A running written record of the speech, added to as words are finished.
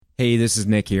Hey, this is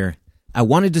Nick here. I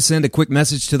wanted to send a quick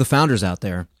message to the founders out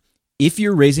there. If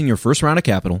you're raising your first round of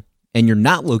capital and you're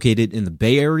not located in the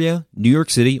Bay Area, New York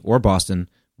City, or Boston,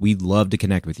 we'd love to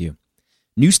connect with you.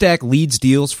 NewStack leads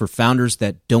deals for founders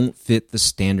that don't fit the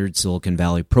standard Silicon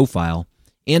Valley profile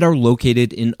and are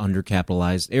located in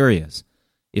undercapitalized areas.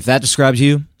 If that describes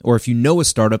you, or if you know a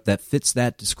startup that fits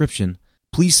that description,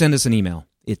 please send us an email.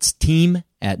 It's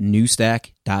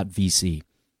team@newstack.vc.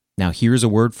 Now here's a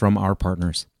word from our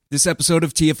partners. This episode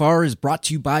of TFR is brought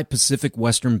to you by Pacific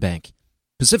Western Bank.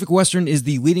 Pacific Western is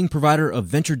the leading provider of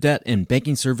venture debt and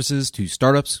banking services to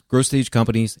startups, growth stage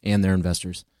companies, and their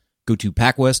investors. Go to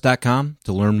pacwest.com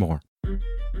to learn more.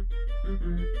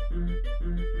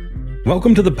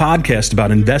 Welcome to the podcast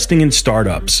about investing in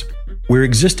startups, where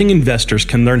existing investors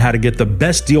can learn how to get the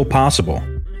best deal possible,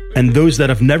 and those that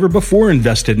have never before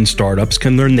invested in startups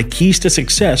can learn the keys to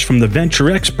success from the venture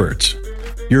experts.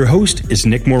 Your host is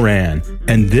Nick Moran,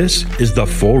 and this is The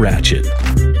Full Ratchet.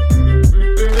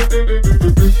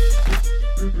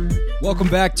 Welcome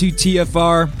back to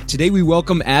TFR. Today we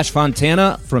welcome Ash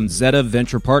Fontana from Zeta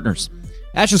Venture Partners.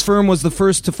 Ash's firm was the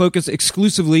first to focus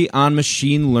exclusively on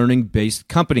machine learning-based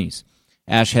companies.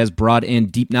 Ash has broad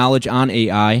and deep knowledge on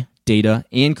AI, data,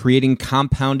 and creating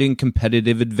compounding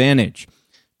competitive advantage.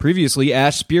 Previously,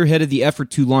 Ash spearheaded the effort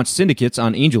to launch syndicates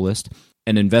on AngelList,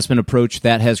 an investment approach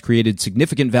that has created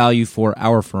significant value for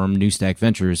our firm, NewStack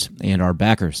Ventures, and our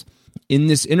backers. In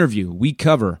this interview, we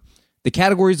cover the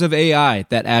categories of AI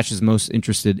that Ash is most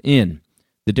interested in,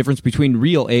 the difference between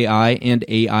real AI and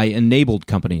AI-enabled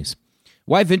companies,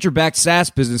 why venture-backed SaaS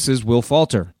businesses will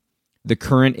falter, the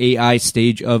current AI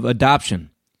stage of adoption,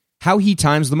 how he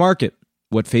times the market,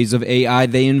 what phase of AI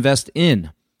they invest in,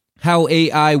 how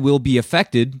AI will be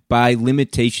affected by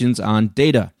limitations on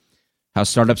data, how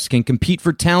startups can compete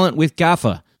for talent with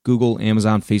GAFA, Google,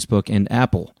 Amazon, Facebook, and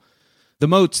Apple, the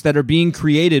moats that are being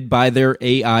created by their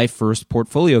AI-first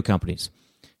portfolio companies,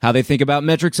 how they think about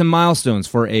metrics and milestones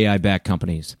for AI-backed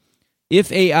companies,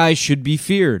 if AI should be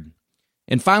feared.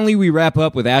 And finally, we wrap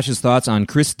up with Ash's thoughts on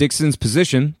Chris Dixon's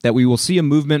position that we will see a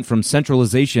movement from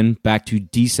centralization back to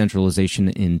decentralization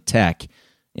in tech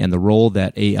and the role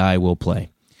that AI will play.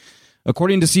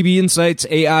 According to CB Insights,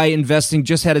 AI investing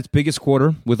just had its biggest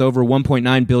quarter with over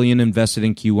 $1.9 billion invested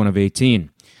in Q1 of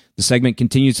 2018. The segment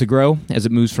continues to grow as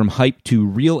it moves from hype to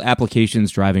real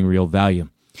applications driving real value.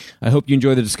 I hope you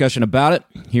enjoy the discussion about it.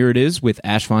 Here it is with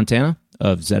Ash Fontana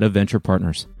of Zeta Venture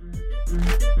Partners.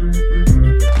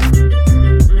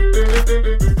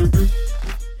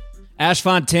 Ash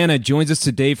Fontana joins us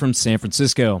today from San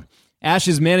Francisco. Ash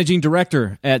is managing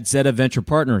director at Zeta Venture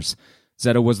Partners.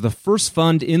 Zeta was the first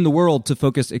fund in the world to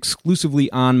focus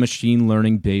exclusively on machine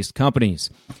learning-based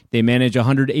companies. They manage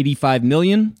 $185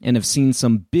 million and have seen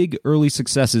some big early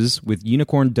successes with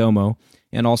Unicorn Domo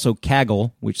and also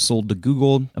Kaggle, which sold to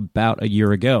Google about a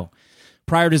year ago.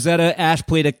 Prior to Zeta, Ash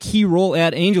played a key role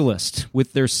at AngelList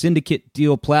with their syndicate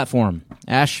deal platform.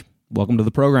 Ash, welcome to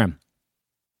the program.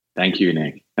 Thank you,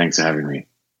 Nick. Thanks for having me.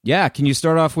 Yeah, can you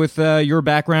start off with your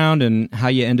background and how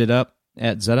you ended up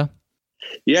at Zeta?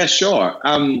 Yeah, sure.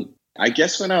 I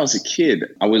guess when I was a kid,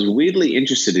 I was weirdly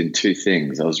interested in two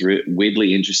things. I was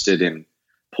weirdly interested in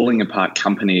pulling apart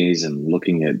companies and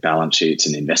looking at balance sheets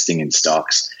and investing in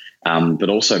stocks, but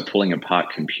also pulling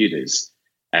apart computers.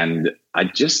 And I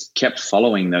just kept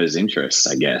following those interests,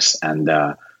 I guess, and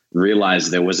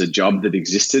realized there was a job that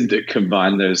existed that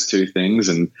combined those two things,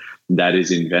 and that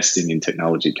is investing in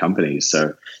technology companies.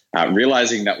 So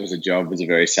realizing that was a job was a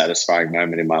very satisfying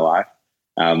moment in my life.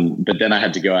 But then I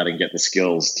had to go out and get the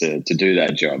skills to do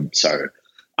that job. So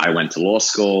I went to law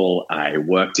school. I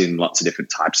worked in lots of different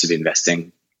types of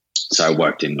investing. So I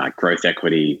worked in like growth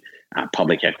equity,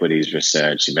 public equities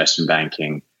research, investment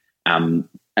banking. And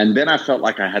then I felt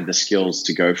like I had the skills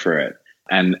to go for it.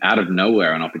 And out of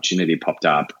nowhere, an opportunity popped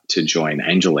up to join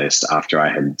AngelList after I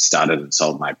had started and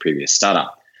sold my previous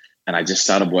startup. And I just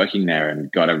started working there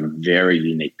and got a very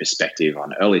unique perspective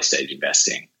on early stage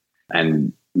investing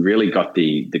and really got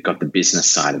the business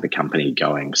side of the company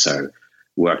going. So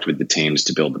worked with the teams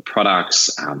to build the products,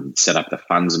 set up the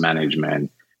funds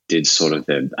management, did sort of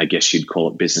the, I guess you'd call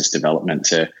it business development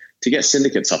to get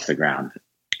syndicates off the ground.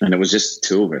 And it was just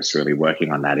two of us really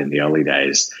working on that in the early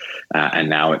days. And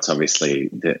now it's obviously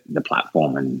the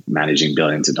platform and managing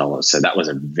billions of dollars. So that was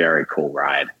a very cool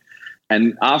ride.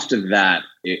 And after that,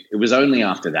 it was only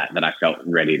after that I felt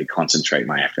ready to concentrate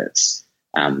my efforts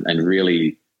and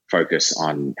really focus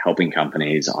on helping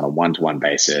companies on a one-to-one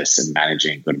basis and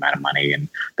managing a good amount of money. And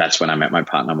that's when I met my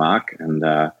partner, Mark. And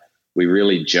we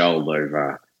really gelled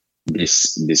over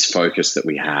this focus that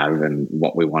we have and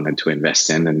what we wanted to invest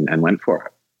in and went for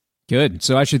it. Good.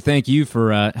 So I should thank you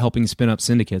for helping spin up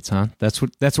syndicates, huh?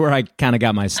 That's where I kind of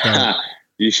got my start.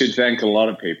 You should thank a lot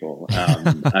of people.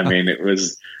 I mean,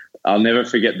 I'll never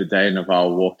forget the day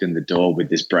Naval walked in the door with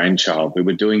this brainchild. We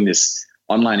were doing this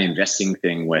online investing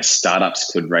thing where startups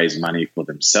could raise money for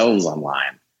themselves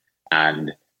online.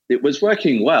 And it was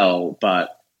working well,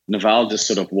 but Naval just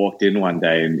sort of walked in one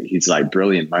day, and he's like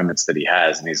brilliant moments that he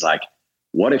has. And he's like,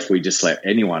 what if we just let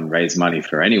anyone raise money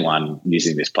for anyone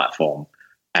using this platform,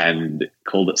 and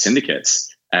called it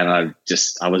syndicates? And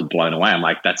I was blown away. I'm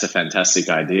like, that's a fantastic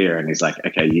idea. And he's like,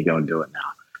 okay, you go and do it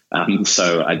now.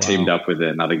 So I teamed up with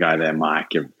another guy there,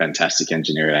 Mike, a fantastic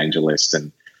engineer at AngelList,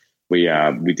 and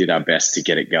we did our best to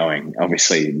get it going.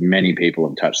 Obviously, many people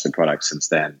have touched the product since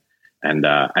then, and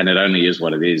it only is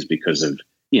what it is because of,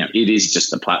 it is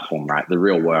just the platform, right? The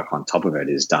real work on top of it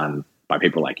is done by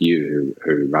people like you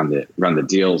who run the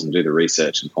deals and do the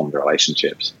research and form the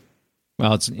relationships.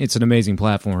 Well, it's an amazing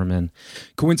platform, and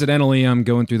coincidentally, I'm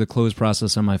going through the close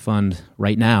process on my fund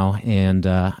right now, and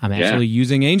I'm actually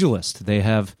using AngelList. They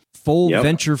have full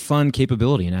venture fund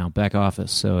capability now, back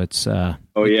office, so it's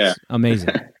amazing.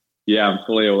 Yeah, I'm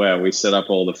fully aware. We set up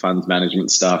all the funds management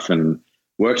stuff and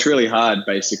worked really hard,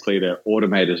 basically, to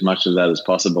automate as much of that as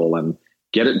possible and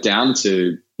get it down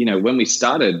to, when we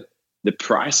started, the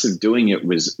price of doing it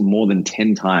was more than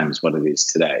 10 times what it is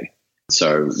today.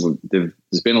 So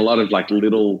there's been a lot of like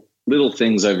little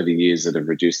things over the years that have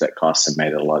reduced that cost and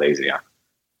made it a lot easier.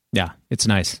 Yeah, it's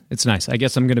nice. It's nice. I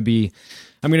guess I'm going to be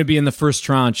in the first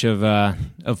tranche of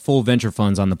full venture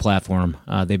funds on the platform.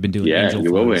 They've been doing angel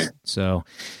funds. Will be. So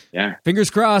fingers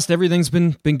crossed. Everything's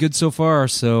been good so far.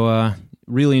 So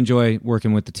really enjoy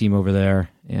working with the team over there.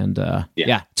 And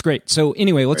it's great. So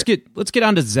anyway, let's get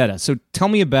on to Zetta. So tell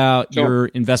me about your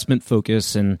investment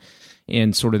focus and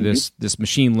sort of this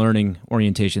machine learning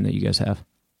orientation that you guys have.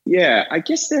 Yeah, I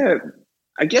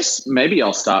guess maybe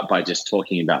I'll start by just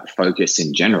talking about focus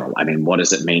in general. I mean, what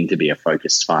does it mean to be a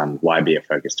focused fund? Why be a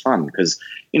focused fund? Because,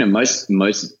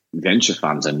 most venture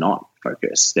funds are not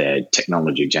focused. They're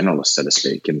technology generalists, so to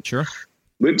speak. And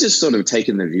we've just sort of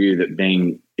taken the view that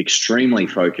being extremely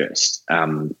focused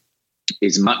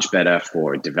is much better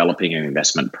for developing an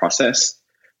investment process.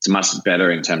 It's much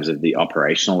better in terms of the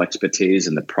operational expertise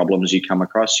and the problems you come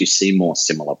across. You see more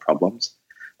similar problems.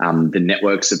 The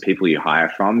networks of people you hire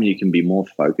from, you can be more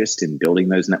focused in building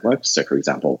those networks. So, for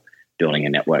example, building a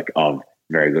network of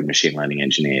very good machine learning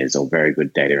engineers or very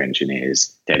good data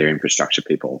engineers, data infrastructure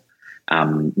people,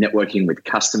 networking with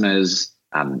customers,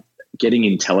 getting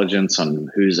intelligence on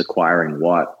who's acquiring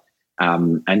what,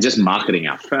 and just marketing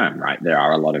our firm, right? There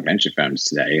are a lot of venture firms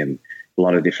today and a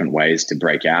lot of different ways to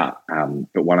break out.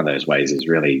 But one of those ways is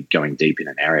really going deep in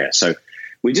an area. So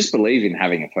we just believe in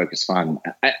having a focused fund.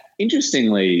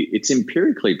 Interestingly, it's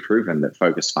empirically proven that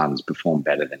focused funds perform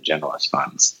better than generalist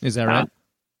funds. Is that right?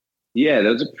 Yeah,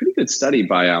 there was a pretty good study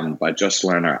by Josh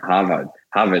Lerner at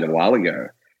Harvard a while ago.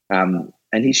 And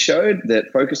he showed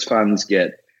that focused funds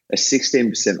get a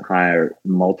 16% higher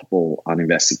multiple on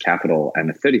invested capital and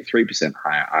a 33%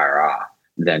 higher IRR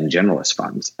than generalist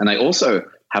funds. And they also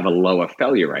have a lower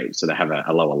failure rate, so they have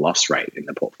a lower loss rate in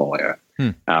the portfolio.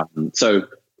 So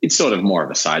it's sort of more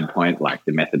of a side point, like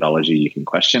the methodology you can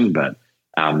question, but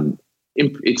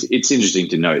it's interesting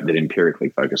to note that empirically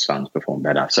focused funds perform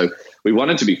better. So we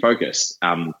wanted to be focused,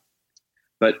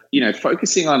 but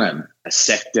focusing on a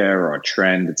sector or a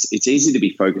trend, it's easy to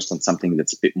be focused on something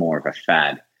that's a bit more of a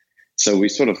fad. So we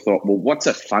sort of thought, well, what's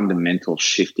a fundamental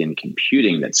shift in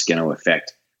computing that's going to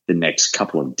affect the next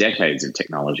couple of decades of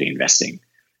technology investing?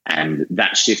 And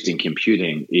that shift in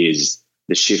computing is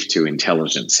the shift to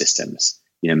intelligent systems.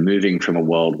 Moving from a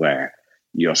world where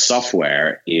your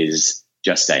software is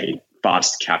just a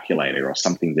fast calculator or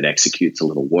something that executes a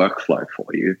little workflow for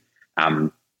you,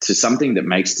 to something that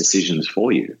makes decisions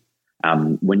for you.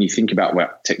 When you think about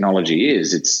what technology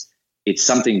is, it's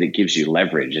something that gives you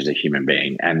leverage as a human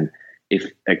being. And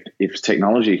if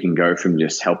technology can go from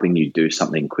just helping you do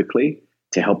something quickly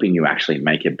to helping you actually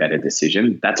make a better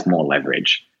decision, that's more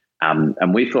leverage.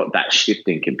 And we thought that shift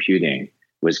in computing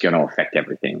was going to affect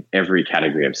everything. Every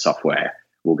category of software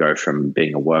will go from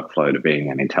being a workflow to being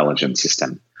an intelligent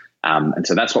system. And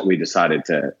so that's what we decided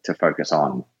to focus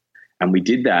on. And we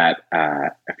did that,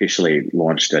 officially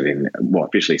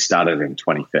started in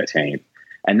 2013.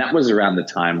 And that was around the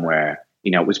time where,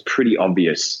 it was pretty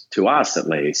obvious to us, at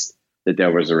least, that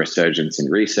there was a resurgence in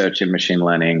research in machine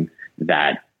learning,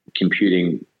 that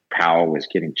computing power was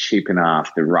getting cheap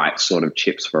enough, the right sort of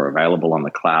chips were available on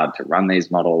the cloud to run these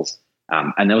models.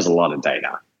 And there was a lot of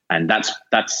data. And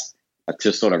that's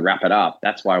to sort of wrap it up,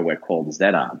 that's why we're called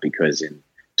Zetta, because in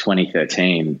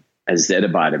 2013, a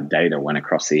zettabyte of data went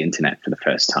across the internet for the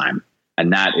first time.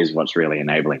 And that is what's really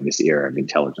enabling this era of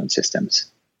intelligent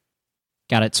systems.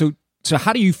 Got it. So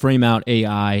how do you frame out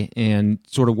AI, and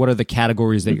sort of what are the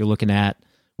categories that you're looking at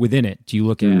within it? Do you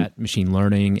look at machine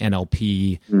learning,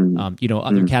 NLP,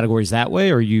 other categories that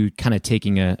way, or are you kind of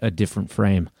taking a different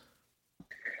frame?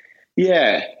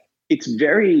 Yeah, it's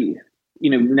very,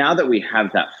 now that we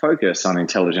have that focus on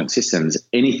intelligent systems,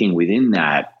 anything within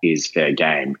that is fair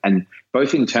game. And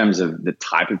both in terms of the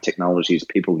type of technologies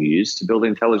people use to build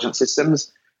intelligent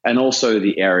systems and also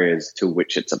the areas to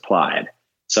which it's applied.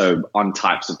 So on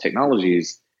types of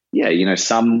technologies,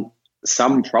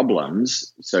 some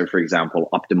problems, so for example,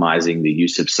 optimizing the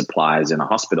use of supplies in a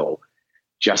hospital,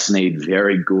 just need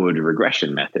very good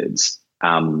regression methods.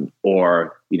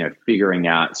 Or figuring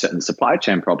out certain supply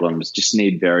chain problems just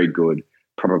need very good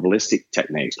probabilistic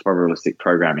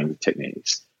programming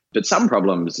techniques. But some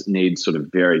problems need sort of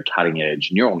very cutting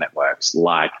edge neural networks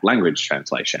like language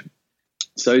translation.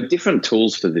 So different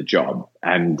tools for the job.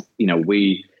 And,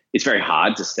 it's very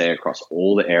hard to stay across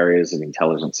all the areas of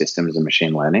intelligent systems and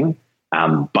machine learning.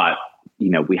 But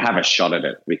we have a shot at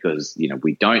it because,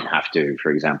 we don't have to,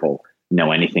 for example,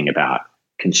 know anything about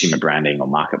consumer branding or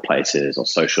marketplaces or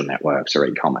social networks or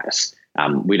e-commerce.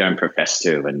 We don't profess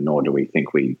to, and nor do we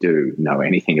think we do know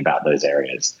anything about those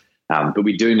areas. But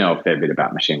we do know a fair bit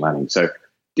about machine learning. So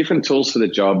different tools for the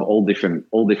job, all different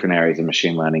areas of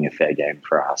machine learning are fair game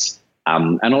for us.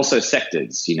 And also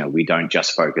sectors. We don't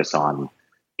just focus on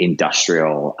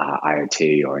industrial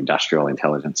IoT or industrial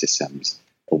intelligent systems,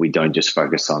 or we don't just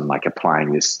focus on like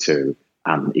applying this to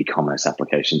e-commerce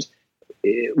applications.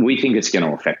 We think it's going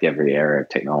to affect every area of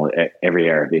technology, every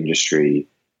area of industry,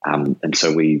 and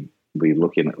so we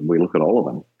look at all of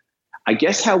them. I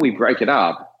guess how we break it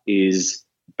up is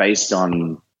based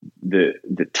on the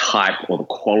type or the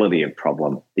quality of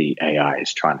problem the AI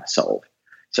is trying to solve.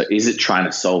 So, is it trying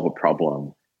to solve a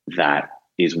problem that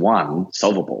is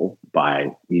solvable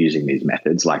by using these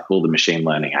methods? Like, will the machine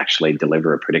learning actually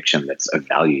deliver a prediction that's of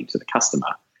value to the customer?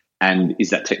 And is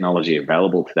that technology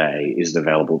available today? Is it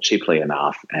available cheaply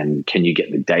enough? And can you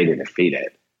get the data to feed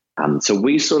it? So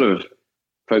we sort of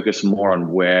focus more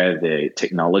on where the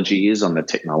technology is on the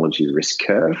technology risk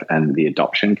curve and the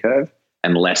adoption curve,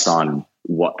 and less on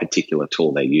what particular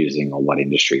tool they're using or what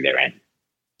industry they're in.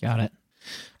 Got it.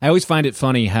 I always find it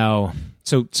funny how,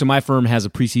 so my firm has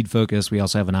a pre-seed focus. We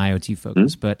also have an IoT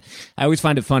focus, but I always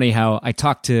find it funny how I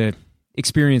talk to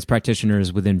experienced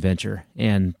practitioners within venture,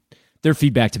 and their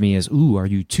feedback to me is, "Ooh, are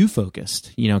you too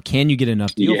focused? Can you get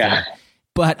enough deal flow?"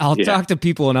 But I'll talk to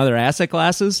people in other asset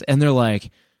classes, and they're like,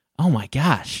 "Oh my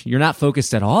gosh, you're not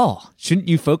focused at all. Shouldn't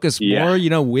you focus more,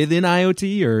 within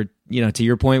IoT or, to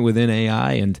your point, within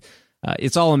AI?" And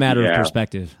it's all a matter of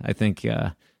perspective. I think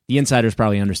the insiders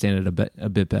probably understand it a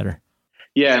bit better.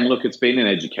 Yeah, and look, it's been an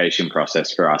education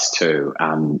process for us too.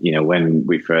 When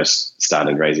we first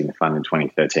started raising the fund in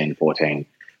 2013, 14,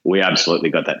 we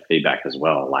absolutely got that feedback as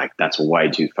well. Like, that's way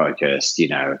too focused,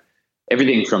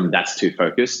 everything from that's too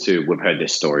focused to we've heard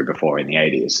this story before in the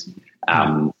 80s.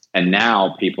 And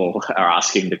now people are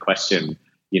asking the question,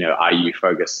 are you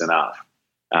focused enough?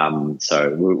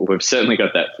 So we've certainly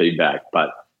got that feedback,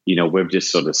 but, we've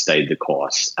just sort of stayed the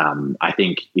course. I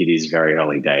think it is very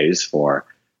early days for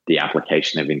the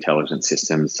application of intelligent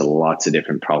systems to lots of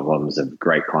different problems of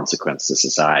great consequence to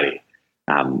society.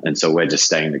 And so we're just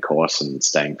staying the course and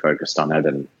staying focused on it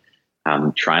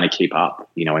and trying to keep up.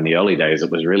 In the early days, it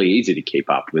was really easy to keep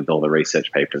up with all the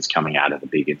research papers coming out of the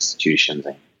big institutions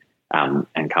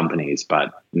and companies.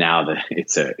 But now that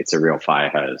it's a real fire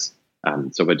hose.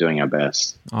 So we're doing our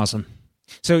best. Awesome.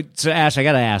 So Ash, I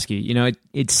got to ask you,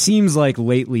 it seems like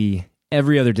lately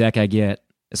every other deck I get,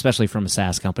 especially from a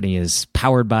SaaS company, is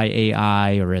powered by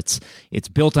AI or it's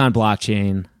built on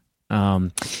blockchain.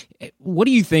 What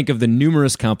do you think of the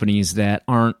numerous companies that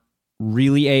aren't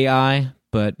really AI,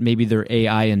 but maybe they're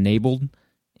AI enabled,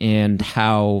 and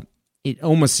how it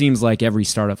almost seems like every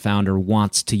startup founder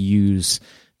wants to use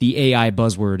the AI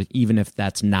buzzword, even if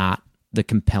that's not the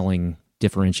compelling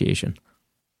differentiation?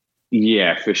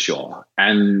 Yeah, for sure.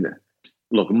 And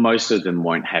look, most of them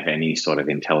won't have any sort of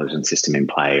intelligent system in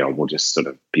play, or will just sort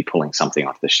of be pulling something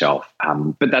off the shelf.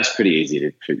 But that's pretty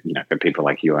easy for people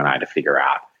like you and I to figure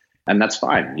out. And that's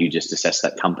fine. You just assess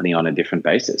that company on a different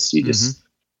basis. You just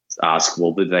ask,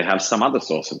 well, do they have some other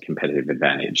source of competitive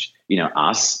advantage?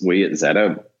 We at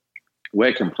Zeta,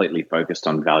 we're completely focused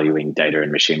on valuing data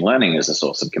and machine learning as a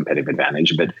source of competitive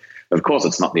advantage. But of course,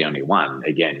 it's not the only one.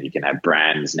 Again, you can have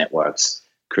brands, networks,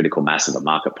 critical mass of the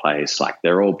marketplace. Like,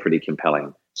 they're all pretty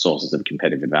compelling sources of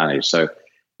competitive advantage. So,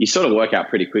 you sort of work out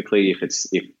pretty quickly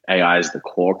if AI is the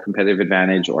core competitive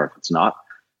advantage or if it's not.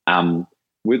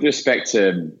 With respect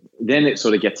to, then it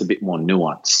sort of gets a bit more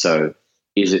nuanced. So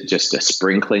is it just a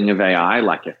sprinkling of AI,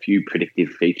 like a few predictive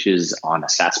features on a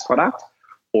SaaS product?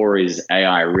 Or is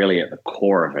AI really at the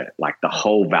core of it? Like the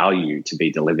whole value to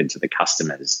be delivered to the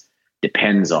customers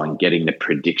depends on getting the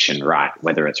prediction right,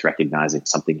 whether it's recognizing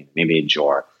something in an image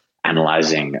or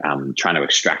analyzing, trying to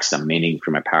extract some meaning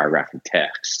from a paragraph of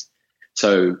text.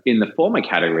 So in the former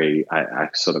category, I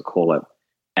sort of call it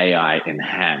AI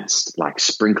enhanced, like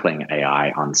sprinkling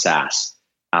AI on SaaS.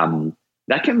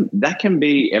 That can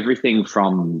be everything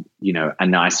from, a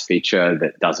nice feature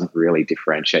that doesn't really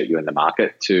differentiate you in the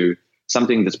market to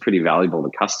something that's pretty valuable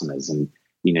to customers. And,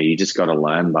 you just got to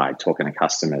learn by talking to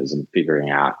customers and figuring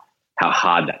out how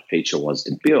hard that feature was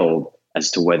to build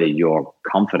as to whether you're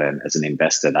confident as an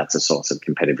investor that's a source of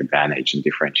competitive advantage and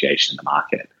differentiation in the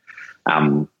market.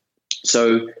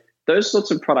 So those sorts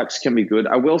of products can be good.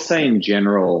 I will say in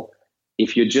general,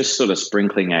 if you're just sort of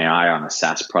sprinkling AI on a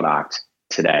SaaS product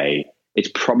today,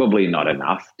 it's probably not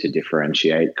enough to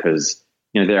differentiate because,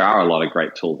 there are a lot of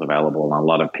great tools available and a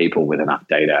lot of people with enough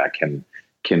data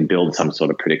can build some sort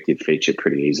of predictive feature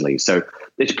pretty easily. So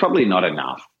it's probably not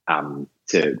enough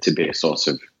to be a source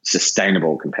of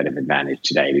sustainable competitive advantage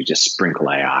today to just sprinkle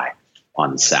AI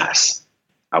on SaaS,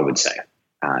 I would say.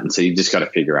 And so you just got to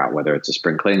figure out whether it's a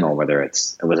sprinkling or whether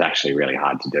it was actually really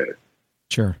hard to do.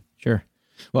 Sure.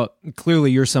 Well,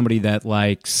 clearly you're somebody that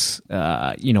likes,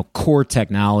 core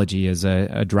technology as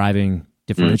a driving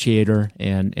differentiator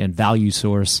and value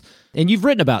source. And you've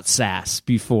written about SaaS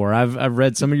before. I've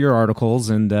read some of your articles,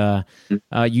 and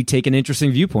you take an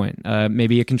interesting viewpoint,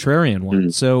 maybe a contrarian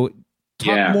one. So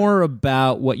talk more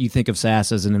about what you think of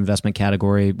SaaS as an investment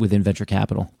category within venture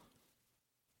capital.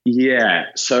 Yeah.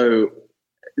 So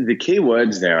the key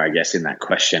words there, I guess, in that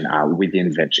question are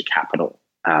within venture capital.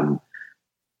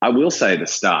 I will say at the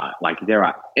start, there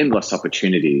are endless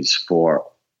opportunities for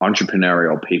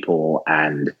entrepreneurial people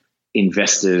and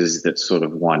investors that sort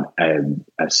of want a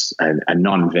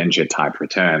non-venture type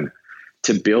return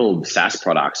to build SaaS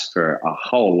products for a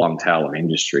whole long tail of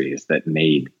industries that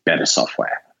need better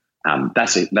software.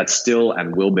 That's still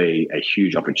and will be a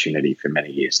huge opportunity for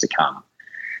many years to come.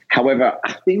 However,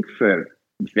 I think for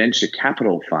venture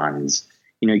capital funds,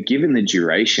 given the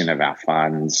duration of our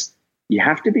funds, you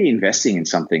have to be investing in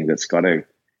something that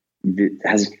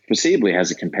foreseeably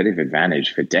has a competitive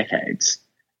advantage for decades.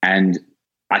 And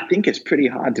I think it's pretty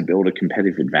hard to build a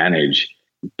competitive advantage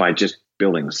by just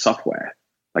building software.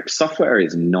 Software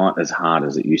is not as hard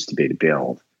as it used to be to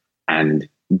build. And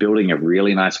building a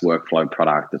really nice workflow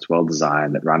product that's well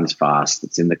designed, that runs fast,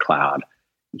 that's in the cloud,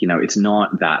 it's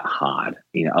not that hard.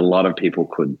 A lot of people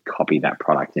could copy that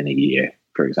product in a year,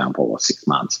 for example, or 6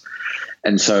 months.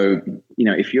 And so,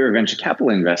 if you're a venture capital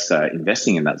investor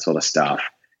investing in that sort of stuff,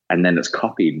 and then it's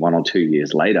copied 1 or 2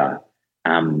 years later,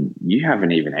 you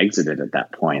haven't even exited at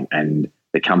that point, and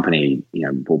the company,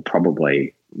 will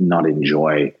probably not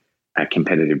enjoy a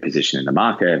competitive position in the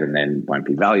market, and then won't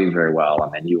be valued very well,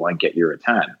 and then you won't get your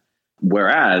return.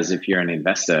 Whereas if you're an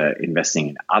investor investing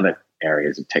in other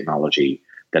areas of technology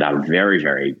that are very,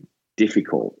 very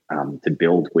difficult to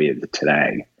build with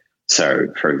today,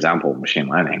 so for example, machine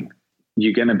learning,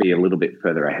 you're going to be a little bit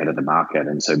further ahead of the market,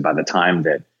 and so by the time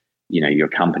that your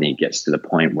company gets to the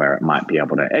point where it might be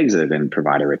able to exit and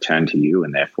provide a return to you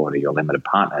and therefore to your limited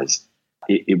partners,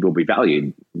 it will be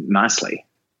valued nicely.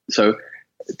 So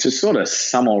to sort of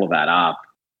sum all of that up,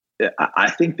 I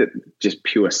think that just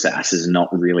pure SaaS is not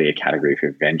really a category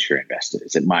for venture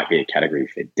investors. It might be a category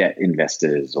for debt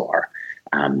investors or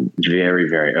very,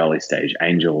 very early stage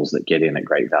angels that get in at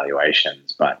great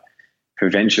valuations. But for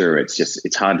venture,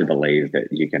 it's hard to believe that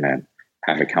you're going to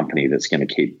have a company that's going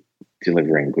to keep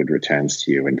delivering good returns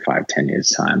to you in 5-10 years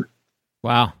time.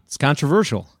 Wow. It's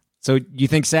controversial. So you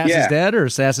think SaaS is dead, or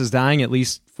SaaS is dying, at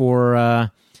least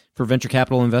for venture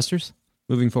capital investors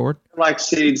moving forward? Like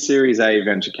seed Series A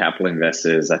venture capital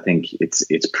investors, I think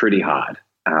it's pretty hard.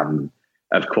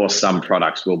 Of course, some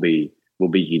products will be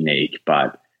unique,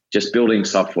 but just building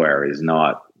software is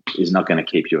not going to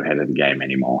keep you ahead of the game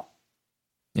anymore.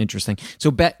 Interesting. So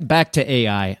back to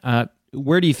AI.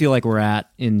 Where do you feel like we're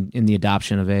at in the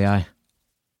adoption of AI?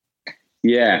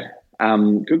 Yeah,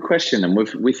 good question. And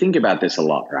we think about this a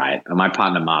lot, right? And my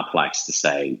partner Mark likes to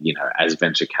say, as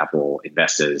venture capital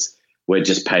investors, we're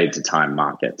just paid to time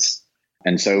markets.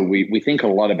 And so we think a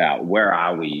lot about where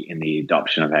are we in the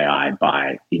adoption of AI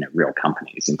by real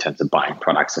companies in terms of buying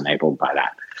products enabled by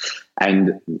that.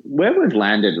 And where we've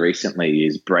landed recently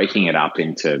is breaking it up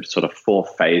into sort of 4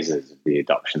 phases of the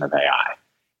adoption of AI.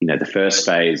 The first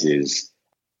phase is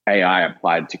AI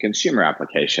applied to consumer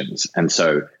applications. And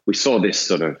so we saw this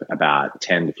sort of about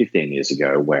 10 to 15 years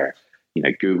ago where,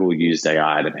 Google used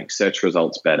AI to make search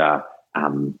results better,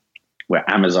 where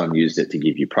Amazon used it to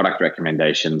give you product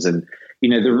recommendations. And,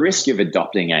 the risk of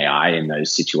adopting AI in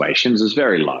those situations is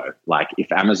very low. Like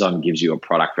if Amazon gives you a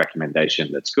product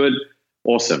recommendation that's good,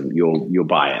 awesome, you'll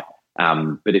buy it.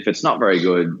 But if it's not very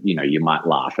good, you might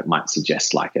laugh. It might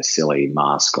suggest like a silly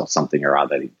mask or something or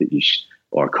other that you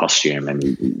or a costume, and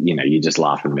you just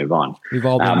laugh and move on. We've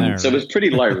all been there. So right? It was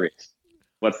pretty low risk.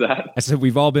 What's that? I said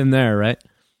we've all been there, right?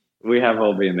 We have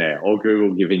all been there. Or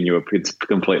Google giving you a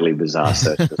completely bizarre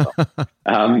search result.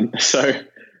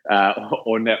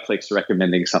 Or Netflix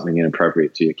recommending something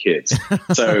inappropriate to your kids.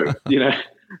 So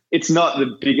it's not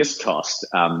the biggest cost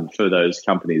for those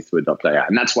companies to adopt AI.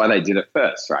 And that's why they did it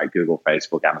first, right? Google,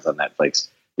 Facebook, Amazon, Netflix.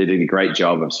 They did a great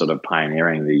job of sort of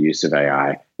pioneering the use of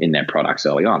AI in their products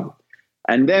early on.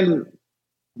 And then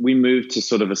we moved to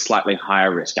sort of a slightly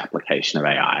higher risk application of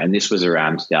AI. And this was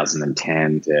around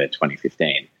 2010 to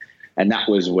 2015. And that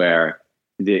was where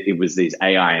it was these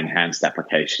AI enhanced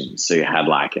applications. So you had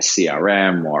like a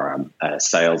CRM or a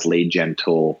sales lead gen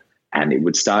tool, and it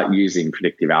would start using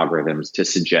predictive algorithms to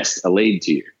suggest a lead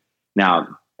to you.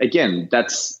 Now, again,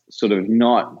 that's sort of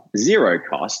not zero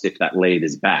cost if that lead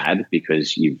is bad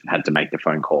because you've had to make the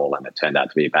phone call and it turned out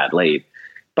to be a bad lead.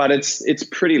 But it's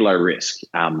pretty low risk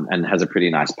and has a pretty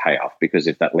nice payoff because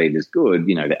if that lead is good,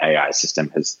 the AI system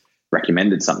has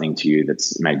recommended something to you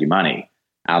that's made you money.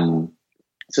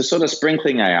 So sort of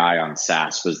sprinkling AI on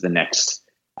SaaS was the next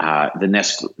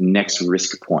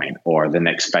risk point or the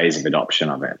next phase of adoption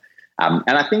of it. And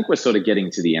I think we're sort of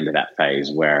getting to the end of that phase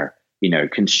where,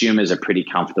 consumers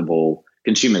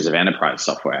of enterprise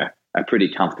software are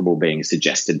pretty comfortable being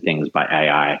suggested things by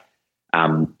AI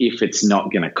if it's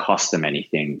not going to cost them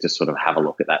anything to sort of have a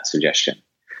look at that suggestion.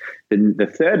 Then the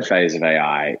third phase of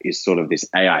AI is sort of this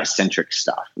AI-centric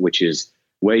stuff, which is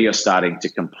where you're starting to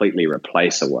completely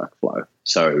replace a workflow.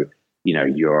 So,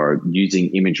 you're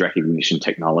using image recognition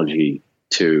technology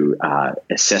to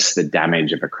assess the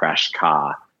damage of a crashed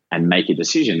car and make a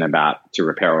decision about to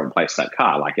repair or replace that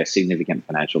car, like a significant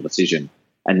financial decision.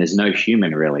 And there's no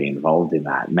human really involved in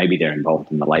that. Maybe they're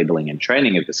involved in the labeling and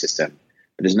training of the system,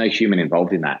 but there's no human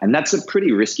involved in that. And that's a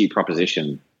pretty risky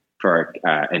proposition for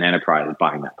an enterprise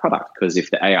buying that product, because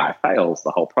if the AI fails,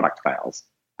 the whole product fails.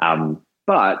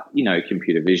 But,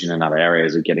 computer vision and other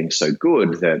areas are getting so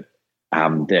good that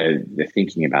they're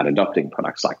thinking about adopting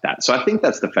products like that. So I think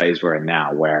that's the phase we're in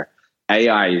now, where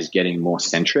AI is getting more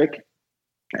centric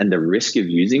and the risk of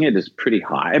using it is pretty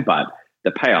high, but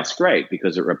the payoff's great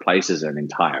because it replaces an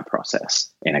entire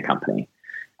process in a company.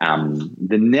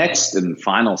 The next and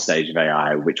final stage of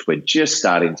AI, which we're just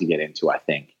starting to get into, I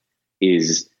think,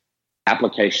 is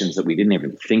applications that we didn't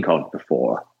even think of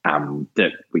before,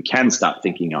 that we can start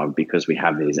thinking of because we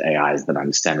have these AIs that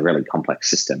understand really complex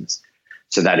systems.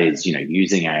 So that is,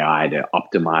 using AI to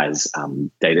optimize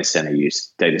data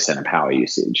center power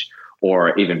usage,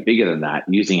 or even bigger than that,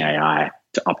 using AI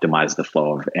to optimize the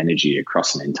flow of energy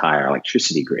across an entire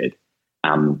electricity grid.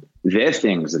 They're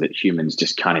things that humans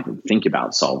just can't even think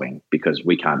about solving because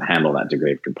we can't handle that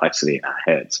degree of complexity in our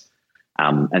heads.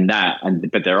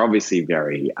 But they're obviously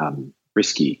very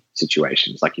risky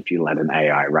situations. Like if you let an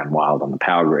AI run wild on the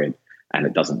power grid and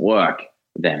it doesn't work,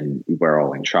 then we're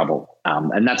all in trouble.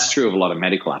 And that's true of a lot of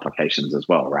medical applications as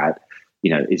well, right?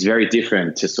 It's very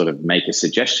different to sort of make a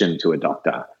suggestion to a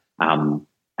doctor,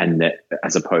 and that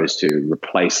as opposed to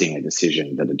replacing a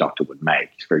decision that a doctor would make.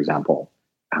 For example,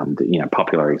 the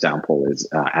popular example is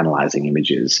analyzing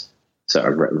images, so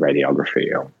radiography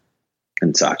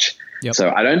and such. Yep. So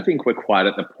I don't think we're quite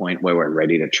at the point where we're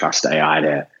ready to trust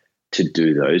AI to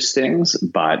do those things,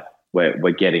 but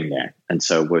we're getting there. And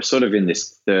so we're sort of in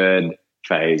this third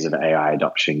phase of AI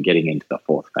adoption, getting into the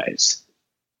fourth phase.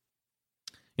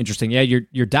 Interesting. Yeah,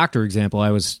 your doctor example. I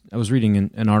was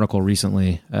reading an article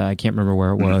recently. I can't remember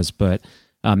where it was, but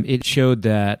it showed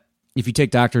that if you take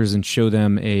doctors and show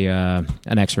them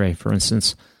an X-ray, for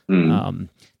instance,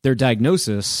 their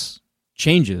diagnosis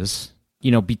changes,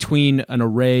 between an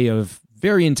array of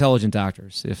very intelligent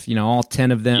doctors. If all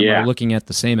 10 of them are looking at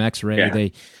the same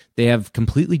X-ray, they have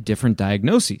completely different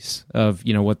diagnoses of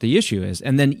what the issue is.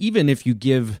 And then even if you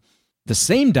give the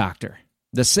same doctor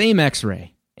the same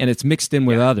X-ray and it's mixed in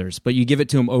with others, but you give it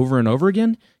to him over and over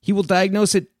again, he will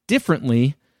diagnose it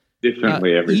differently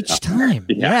every each time.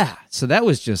 Yeah. So that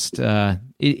was just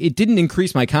it didn't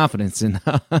increase my confidence in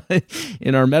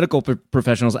in our medical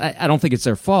professionals. I don't think it's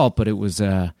their fault, but it was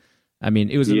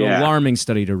it was an alarming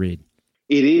study to read.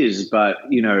 It is, but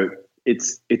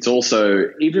it's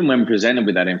also, even when presented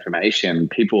with that information,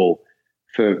 people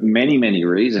for many, many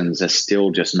reasons, are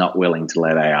still just not willing to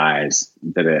let AIs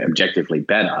that are objectively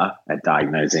better at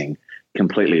diagnosing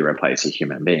completely replace a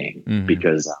human being.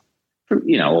 Because, for,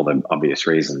 all the obvious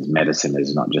reasons, medicine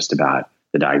is not just about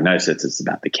the diagnosis, it's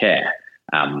about the care.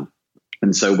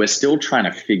 And so we're still trying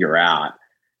to figure out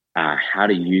how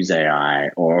to use AI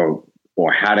or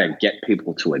how to get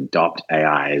people to adopt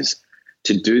AIs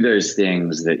to do those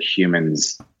things that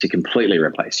to completely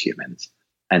replace humans.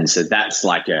 And so that's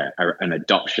like an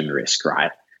adoption risk,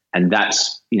 right? And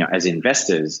that's, as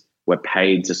investors, we're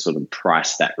paid to sort of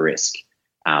price that risk.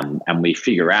 And we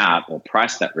figure out or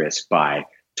price that risk by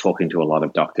talking to a lot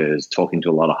of doctors, talking to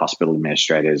a lot of hospital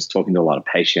administrators, talking to a lot of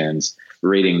patients,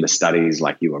 reading the studies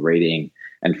like you were reading,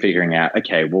 and figuring out,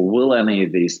 okay, well, will any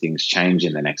of these things change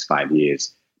in the next 5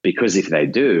 years? Because if they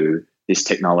do, this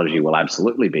technology will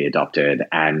absolutely be adopted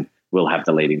and we'll have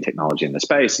the leading technology in the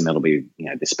space, and it'll be,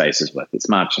 the space is worth this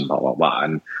much and blah, blah, blah.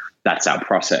 And that's our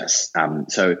process.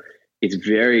 So it's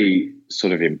very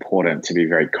sort of important to be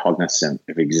very cognizant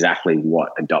of exactly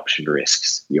what adoption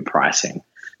risks you're pricing.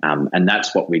 And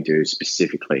that's what we do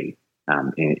specifically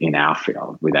in our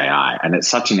field with AI. And it's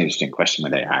such an interesting question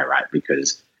with AI, right?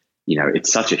 Because,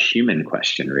 it's such a human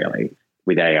question, really,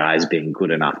 with AIs being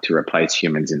good enough to replace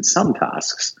humans in some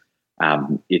tasks.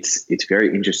 It's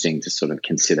very interesting to sort of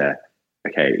consider,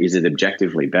 okay, is it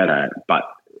objectively better,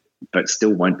 but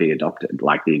still won't be adopted,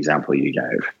 like the example you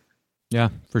gave? Yeah,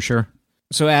 for sure.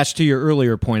 So Ash, to your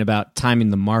earlier point about timing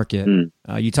the market,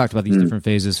 you talked about these different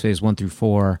phases, phase 1 through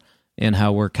 4, and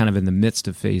how we're kind of in the midst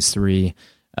of phase 3.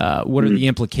 What are the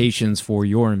implications for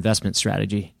your investment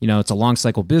strategy? It's a long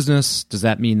cycle business. Does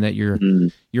that mean that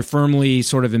you're firmly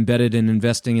sort of embedded in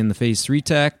investing in the phase 3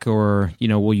 tech, or,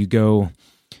 will you go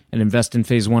and invest in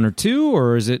phase 1 or 2,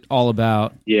 or is it all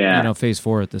about, phase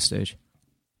 4 at this stage?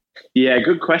 Yeah,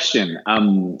 good question.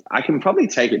 I can probably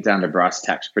take it down to brass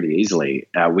tacks pretty easily,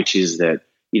 which is that,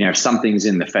 if something's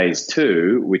in the phase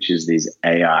 2, which is these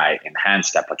AI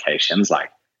enhanced applications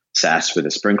like SaaS with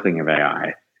a sprinkling of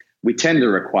AI, we tend to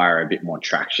require a bit more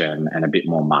traction and a bit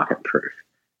more market proof,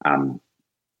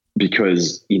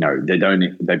 because,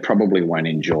 they probably won't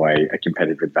enjoy a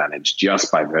competitive advantage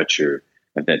just by virtue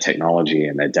of their technology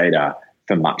and their data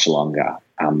for much longer.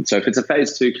 So if it's a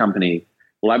phase 2 company,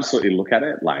 we'll absolutely look at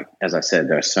it. Like, as I said,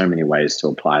 there are so many ways to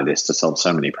apply this to solve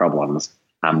so many problems,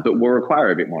 but will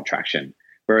require a bit more traction.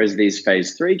 Whereas these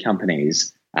phase 3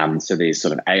 companies, so these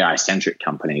sort of AI-centric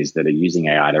companies that are using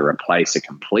AI to replace a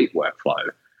complete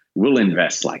workflow, will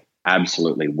invest like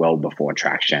absolutely well before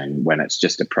traction, when it's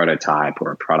just a prototype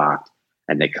or a product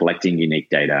and they're collecting unique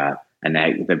data and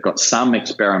they've got some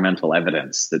experimental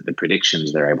evidence that the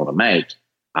predictions they're able to make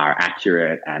are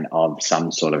accurate and of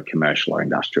some sort of commercial or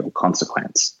industrial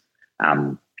consequence.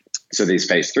 So these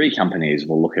phase 3 companies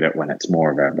will look at it when it's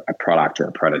more of a product or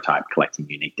a prototype collecting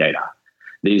unique data.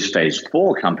 These phase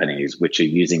 4 companies, which are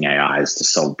using AIs to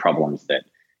solve problems that,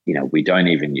 we don't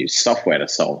even use software to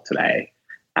solve today,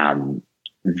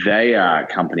 they are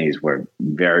companies we're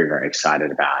very, very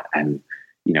excited about. And,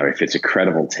 if it's a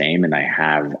credible team and they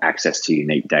have access to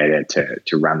unique data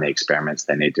to run the experiments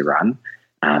they need to run,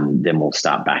 then we'll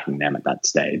start backing them at that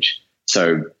stage.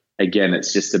 So again,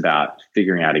 it's just about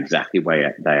figuring out exactly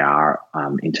where they are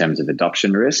in terms of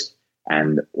adoption risk,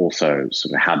 and also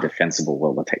sort of how defensible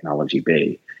will the technology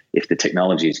be. If the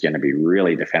technology is going to be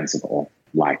really defensible,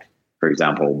 like, for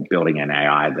example, building an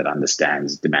AI that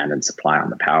understands demand and supply on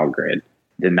the power grid,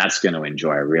 then that's going to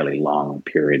enjoy a really long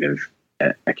period of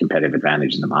a competitive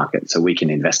advantage in the market. So we can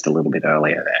invest a little bit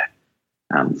earlier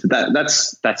there. So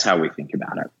that's how we think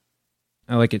about it.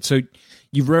 I like it. So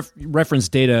you've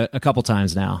referenced data a couple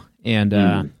times now, and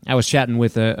I was chatting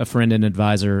with a friend and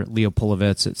advisor, Leo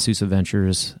Pulovets at Sousa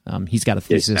Ventures. He's got a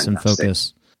thesis and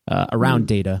focus around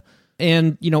data.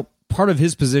 And, part of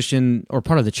his position, or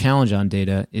part of the challenge on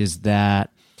data, is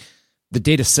that the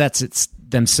data sets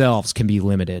themselves can be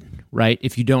limited, right?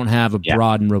 If you don't have a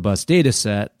broad and robust data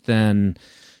set, then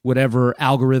whatever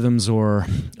algorithms or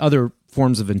other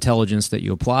forms of intelligence that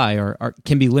you apply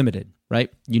can be limited, right?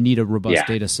 You need a robust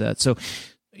data set. So,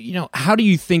 how do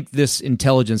you think this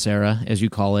intelligence era, as you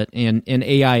call it, and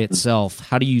AI itself,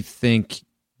 how do you think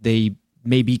they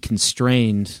may be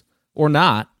constrained or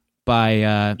not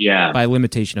by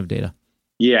limitation of data?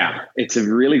 Yeah, it's a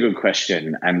really good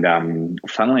question. And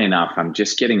funnily enough, I'm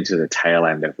just getting to the tail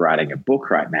end of writing a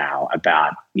book right now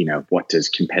about, what does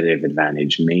competitive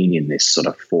advantage mean in this sort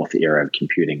of fourth era of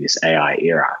computing, this AI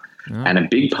era. Oh. And a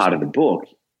big part of the book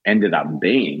ended up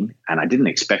being, and I didn't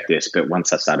expect this, but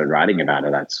once I started writing about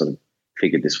it, I sort of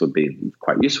figured this would be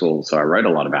quite useful. So I wrote a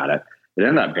lot about it. It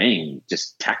ended up being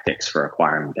just tactics for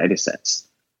acquiring data sets.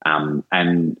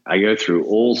 And I go through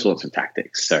all sorts of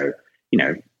tactics. So,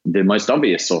 the most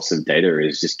obvious source of data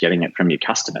is just getting it from your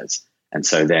customers. And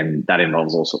so then that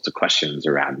involves all sorts of questions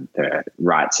around the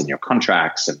rights in your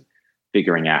contracts and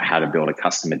figuring out how to build a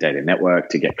customer data network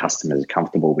to get customers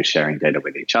comfortable with sharing data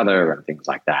with each other and things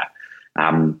like that.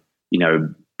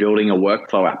 Building a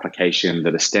workflow application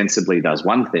that ostensibly does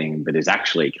one thing, but is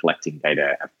actually collecting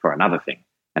data for another thing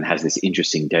and has this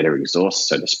interesting data exhaust,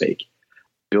 so to speak.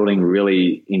 Building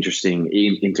really interesting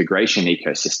integration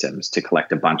ecosystems to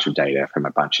collect a bunch of data from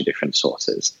a bunch of different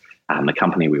sources. The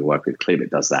company we work with,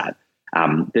 Clearbit, does that.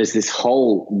 There's this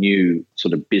whole new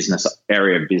sort of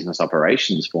area of business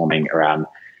operations forming around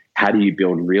how do you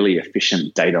build really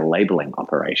efficient data labeling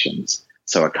operations.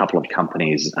 So a couple of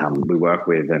companies we work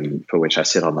with and for which I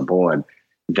sit on the board,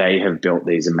 they have built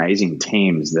these amazing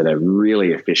teams that are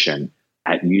really efficient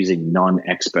at using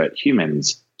non-expert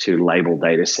humans to label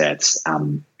data sets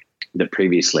that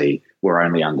previously were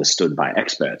only understood by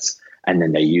experts. And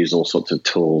then they use all sorts of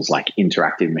tools like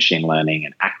interactive machine learning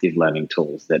and active learning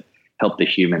tools that help the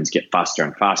humans get faster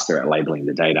and faster at labeling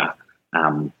the data.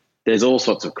 There's all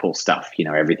sorts of cool stuff,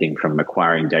 everything from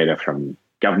acquiring data from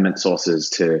government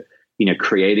sources to,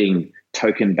 creating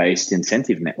token-based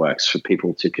incentive networks for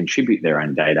people to contribute their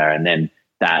own data. And then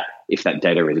that if that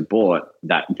data is bought,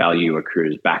 that value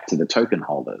accrues back to the token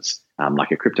holders,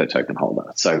 like a crypto token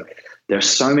holder. So there's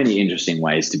so many interesting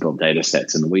ways to build data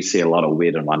sets, and we see a lot of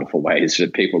weird and wonderful ways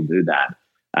that people do that.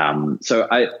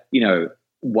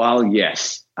 While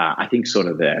yes, I think sort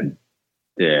of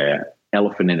the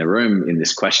elephant in the room in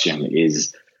this question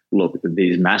is, look,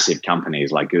 these massive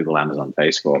companies like Google, Amazon,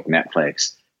 Facebook,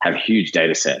 Netflix have huge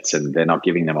data sets and they're not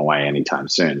giving them away anytime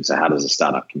soon. So how does a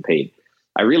startup compete?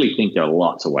 I really think there are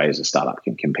lots of ways a startup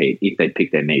can compete if they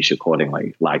pick their niche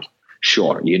accordingly. Like,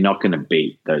 sure, you're not going to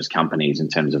beat those companies in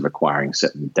terms of acquiring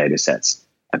certain data sets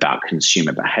about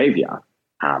consumer behavior.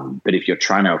 But if you're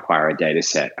trying to acquire a data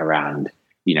set around,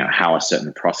 how a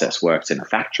certain process works in a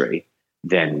factory,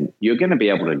 then you're going to be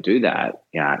able to do that.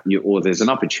 Or there's an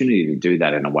opportunity to do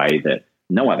that in a way that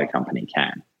no other company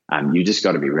can. You just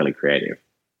got to be really creative.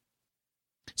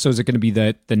 So is it going to be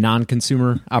the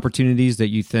non-consumer opportunities that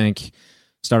you think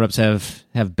startups have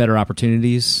better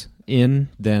opportunities in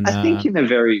than? I think in a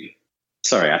very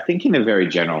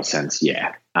general sense,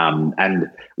 yeah. And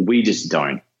we just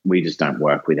don't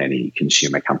work with any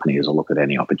consumer companies or look at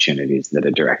any opportunities that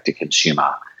are direct to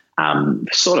consumer,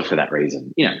 sort of for that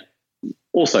reason.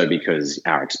 Also because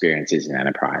our experience is in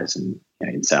enterprise and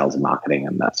in sales and marketing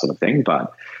and that sort of thing.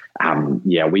 But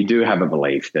we do have a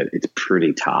belief that it's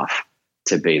pretty tough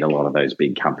to beat a lot of those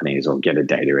big companies or get a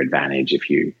data advantage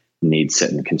if you need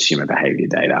certain consumer behavior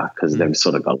data because they've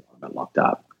sort of got a lot of it locked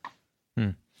up.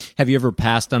 Have you ever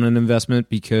passed on an investment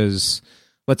because,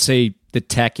 let's say, the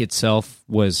tech itself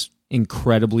was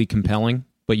incredibly compelling,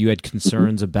 but you had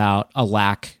concerns about a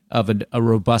lack of a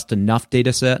robust enough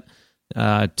data set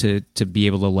to be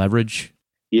able to leverage?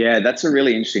 Yeah, that's a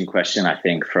really interesting question, I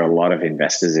think, for a lot of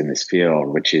investors in this field,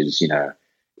 which is,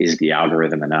 is the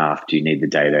algorithm enough? Do you need the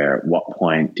data? At what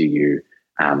point do you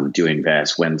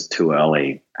invest? When's too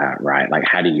early, right? Like,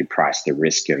 how do you price the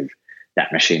risk of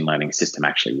that machine learning system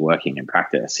actually working in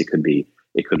practice? It could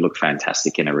look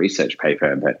fantastic in a research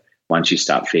paper, but once you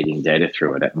start feeding data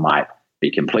through it, it might be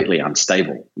completely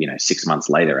unstable. 6 months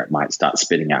later, it might start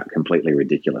spitting out completely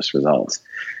ridiculous results.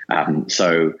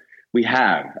 So we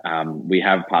have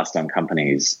passed on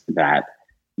companies that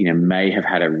may have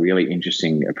had a really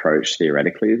interesting approach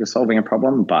theoretically to solving a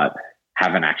problem, but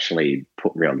haven't actually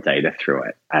put real data through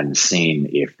it and seen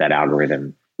if that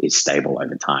algorithm is stable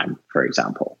over time, for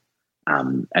example.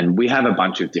 And we have a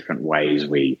bunch of different ways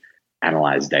we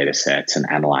analyze data sets and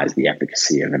analyze the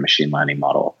efficacy of a machine learning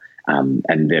model.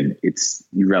 And then it's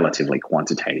relatively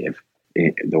quantitative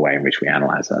in the way in which we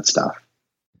analyze that stuff.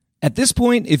 At this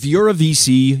point, if you're a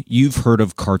VC, you've heard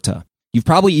of Carta. You've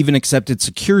probably even accepted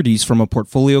securities from a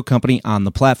portfolio company on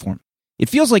the platform. It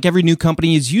feels like every new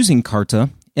company is using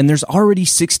Carta, and there's already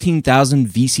 16,000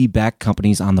 VC-backed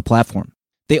companies on the platform.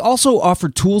 They also offer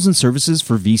tools and services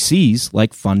for VCs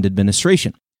like fund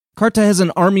administration. Carta has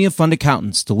an army of fund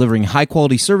accountants delivering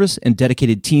high-quality service and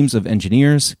dedicated teams of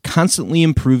engineers, constantly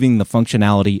improving the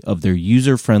functionality of their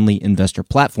user-friendly investor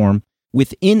platform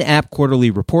with in-app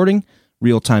quarterly reporting,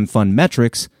 real-time fund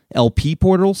metrics, LP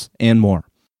portals, and more.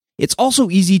 It's also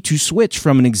easy to switch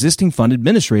from an existing fund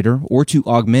administrator or to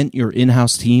augment your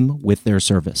in-house team with their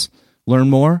service. Learn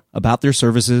more about their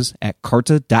services at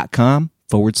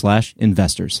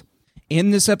carta.com/investors.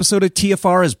 And this episode of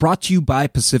TFR is brought to you by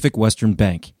Pacific Western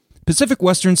Bank. Pacific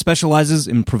Western specializes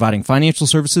in providing financial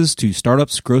services to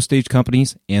startups, growth stage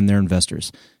companies, and their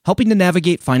investors, helping to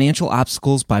navigate financial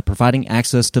obstacles by providing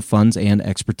access to funds and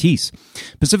expertise.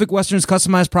 Pacific Western's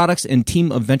customized products and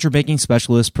team of venture banking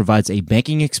specialists provides a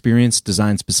banking experience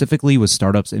designed specifically with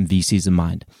startups and VCs in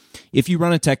mind. If you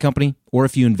run a tech company or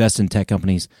if you invest in tech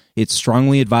companies, it's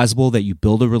strongly advisable that you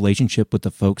build a relationship with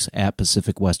the folks at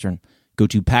Pacific Western. Go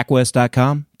to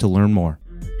pacwest.com to learn more.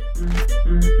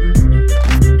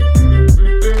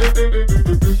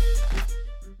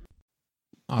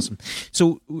 Awesome.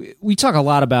 So we talk a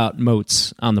lot about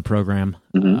moats on the program.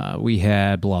 We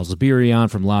had Bilal Zabiri on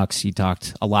from Lux. He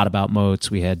talked a lot about moats.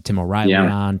 We had Tim O'Reilly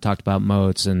on, talked about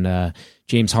moats, and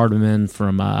James Hardiman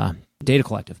from Data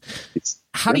Collective.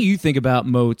 How do you think about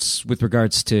moats with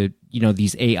regards to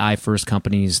these AI first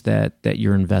companies that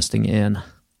you're investing in?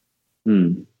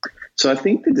 So I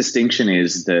think the distinction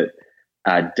is that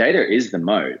data is the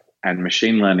moat, and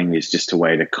machine learning is just a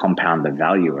way to compound the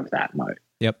value of that moat.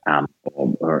 Yep.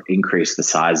 Or increase the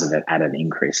size of it at an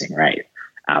increasing rate.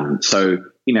 So,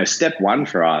 step one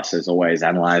for us is always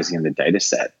analyzing the data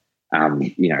set.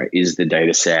 Is the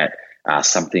data set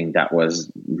something that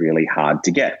was really hard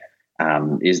to get?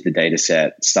 Is the data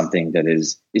set something that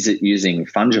is it using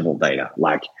fungible data?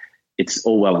 Like, it's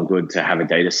all well and good to have a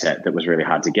data set that was really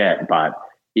hard to get, but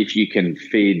if you can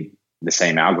feed the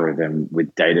same algorithm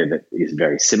with data that is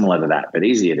very similar to that but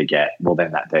easier to get, well,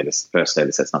 then that first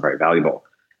data set's not very valuable.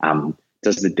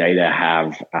 Does the data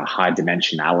have a high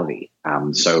dimensionality?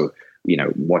 So,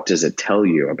 what does it tell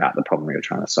you about the problem you're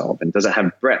trying to solve? And does it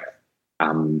have breadth?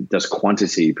 Does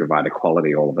quantity provide a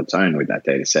quality all of its own with that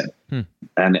data set?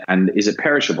 And is it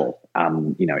perishable?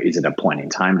 Is it a point in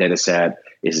time data set?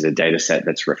 Is it a data set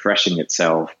that's refreshing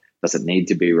itself? Does it need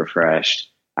to be refreshed?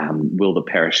 Will the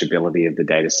perishability of the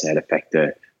data set affect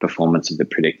the performance of the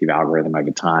predictive algorithm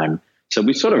over time? So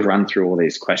we sort of run through all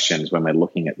these questions when we're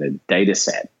looking at the data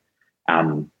set.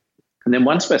 And then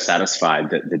once we're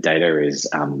satisfied that the data is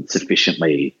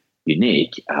sufficiently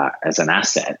unique as an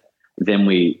asset, then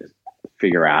we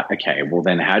figure out, okay, well,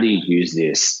 then how do you use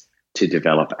this to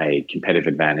develop a competitive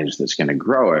advantage that's going to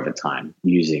grow over time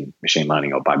using machine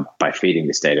learning or by feeding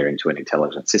this data into an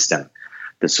intelligent system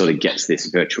that sort of gets this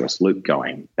virtuous loop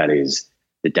going? That is,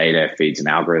 the data feeds an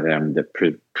algorithm that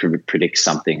predicts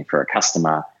something for a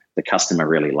customer. The customer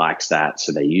really likes that,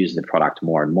 so they use the product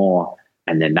more and more,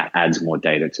 and then that adds more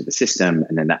data to the system,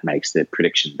 and then that makes the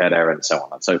prediction better, and so on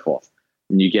and so forth.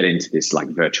 And you get into this like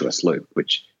virtuous loop,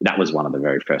 which that was one of the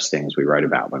very first things we wrote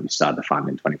about when we started the fund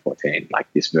in 2014, like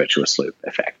this virtuous loop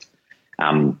effect.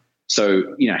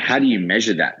 So, how do you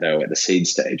measure that though at the seed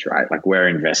stage, right? Like, we're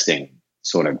investing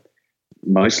sort of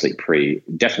mostly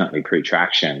definitely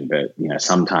pre-traction, but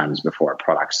sometimes before a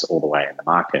product's all the way in the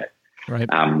market. Right.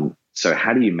 So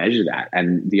how do you measure that?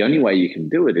 And the only way you can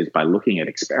do it is by looking at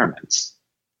experiments.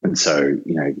 And so,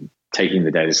 taking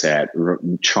the data set,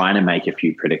 trying to make a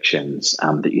few predictions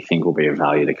that you think will be of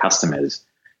value to customers.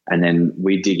 And then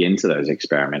we dig into those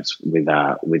experiments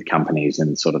with companies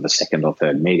in sort of the second or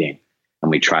third meeting. And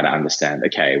we try to understand,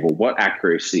 okay, well, what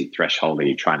accuracy threshold are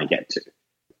you trying to get to?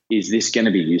 Is this going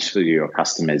to be useful to your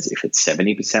customers if it's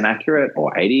 70% accurate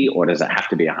or 80, or does it have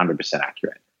to be 100%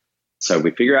 accurate? So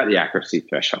we figure out the accuracy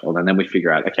threshold, and then we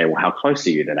figure out, okay, well, how close are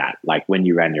you to that? Like, when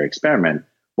you ran your experiment,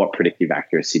 what predictive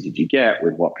accuracy did you get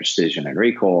with what precision and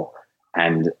recall?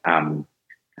 And,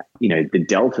 the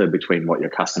delta between what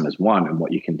your customers want and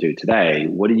what you can do today,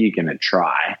 what are you going to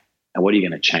try and what are you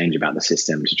going to change about the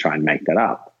system to try and make that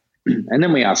up? And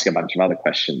then we ask a bunch of other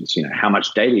questions. How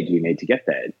much data do you need to get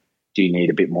there? Do you need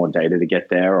a bit more data to get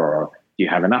there, or do you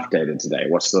have enough data today?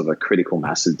 What's sort of the critical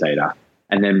mass of data?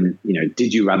 And then,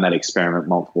 did you run that experiment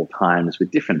multiple times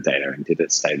with different data, and did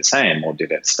it stay the same, or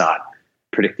did it start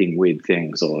predicting weird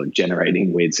things or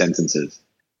generating weird sentences?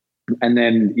 And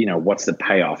then, what's the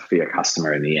payoff for your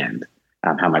customer in the end?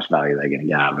 How much value are they going to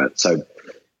get out of it? So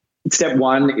step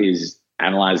one is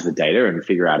analyze the data and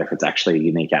figure out if it's actually a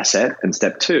unique asset. And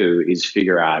step two is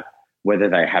figure out whether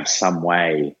they have some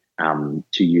way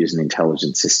to use an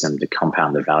intelligent system to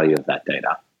compound the value of that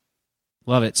data.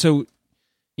 Love it. So,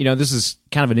 this is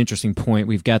kind of an interesting point.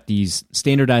 We've got these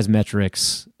standardized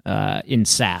metrics in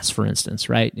SaaS, for instance,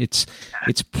 right? It's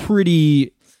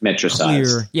pretty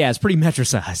clear. Yeah, it's pretty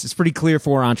metricized. It's pretty clear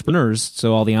for entrepreneurs.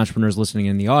 So all the entrepreneurs listening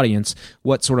in the audience,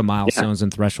 what sort of milestones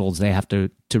and thresholds they have to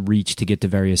reach to get to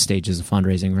various stages of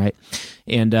fundraising, right?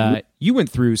 And you went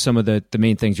through some of the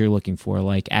main things you're looking for,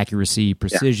 like accuracy,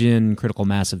 precision, critical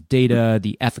mass of data,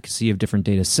 the efficacy of different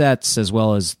data sets, as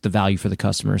well as the value for the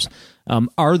customers.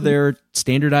 Are there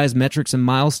standardized metrics and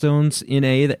milestones in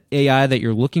AI that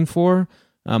you're looking for?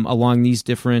 along these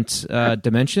different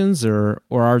dimensions, or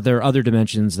are there other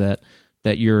dimensions that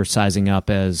you're sizing up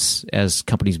as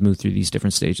companies move through these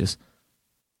different stages?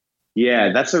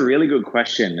 Yeah, that's a really good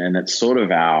question, and it's sort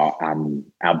of our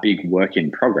big work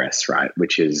in progress, right?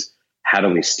 Which is, how do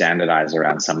we standardize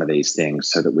around some of these things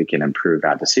so that we can improve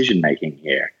our decision making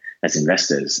here as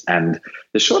investors? And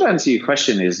the short answer to your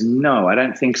question is no, I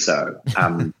don't think so.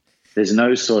 There's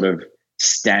no sort of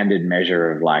standard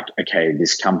measure of like, okay,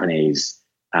 this company's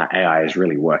AI is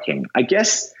really working. I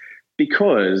guess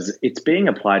because it's being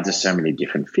applied to so many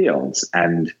different fields.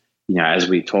 And, as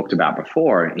we talked about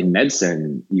before, in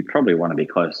medicine, you probably want to be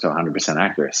close to 100%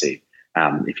 accuracy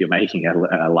if you're making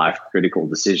a life critical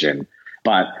decision.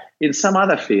 But in some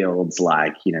other fields,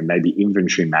 like, maybe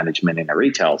inventory management in a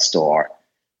retail store,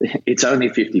 it's only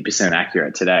 50%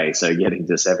 accurate today. So getting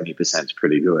to 70% is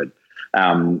pretty good.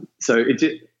 I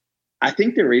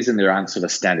think the reason there aren't sort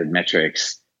of standard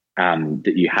metrics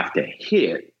that you have to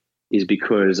hit is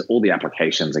because all the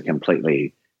applications are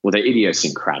they're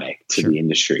idiosyncratic to the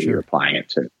industry you're applying it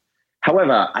to.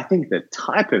 However, I think the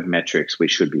type of metrics we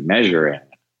should be measuring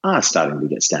are starting to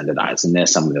get standardized, and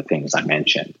there's some of the things I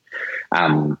mentioned.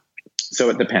 So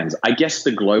it depends. I guess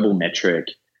the global metric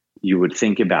you would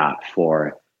think about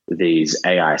for these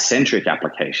AI-centric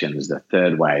applications, the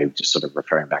third wave, just sort of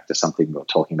referring back to something we were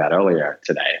talking about earlier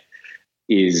today,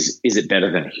 is it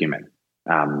better than a human?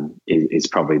 Is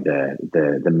probably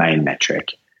the main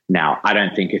metric. Now, I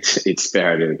don't think it's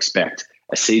fair to expect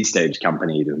a seed stage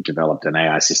company to have developed an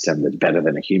AI system that's better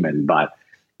than a human, but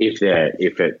if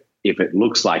it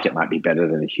looks like it might be better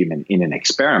than a human in an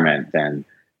experiment, then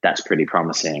that's pretty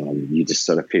promising, and you just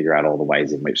sort of figure out all the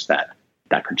ways in which that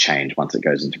could change once it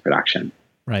goes into production.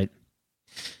 Right.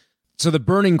 So the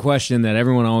burning question that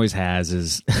everyone always has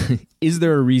is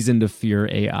there a reason to fear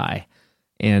AI?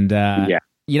 And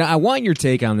I want your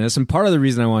take on this. And part of the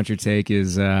reason I want your take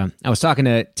is I was talking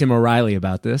to Tim O'Reilly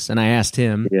about this, and I asked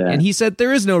him, and he said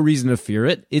there is no reason to fear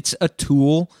it. It's a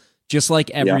tool just like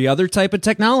every other type of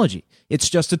technology. It's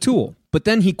just a tool. But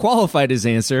then he qualified his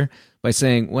answer by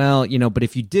saying, well, but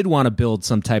if you did want to build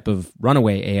some type of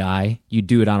runaway AI, you'd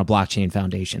do it on a blockchain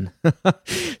foundation.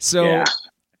 So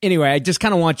anyway, I just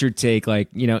kind of want your take. Like,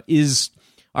 is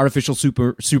artificial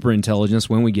super intelligence,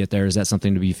 when we get there, is that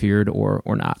something to be feared or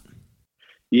not?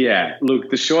 Yeah, look,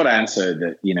 the short answer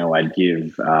that, I'd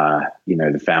give,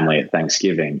 the family at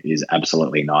Thanksgiving is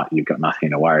absolutely not. You've got nothing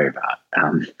to worry about.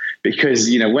 Because,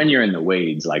 when you're in the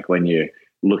weeds, like when you're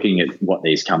looking at what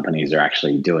these companies are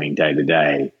actually doing day to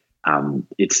day,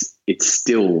 it's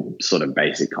still sort of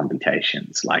basic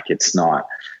computations. Like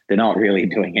they're not really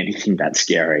doing anything that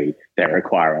scary. They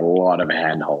require a lot of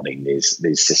hand-holding,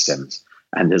 these systems.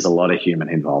 And there's a lot of human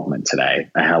involvement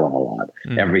today, a hell of a lot.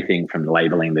 Mm-hmm. Everything from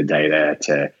labeling the data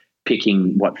to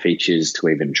picking what features to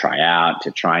even try out,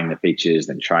 to trying the features,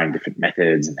 then trying different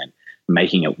methods, and then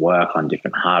making it work on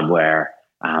different hardware,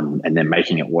 and then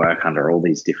making it work under all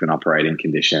these different operating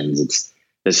conditions.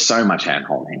 There's so much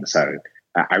hand-holding. So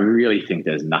I really think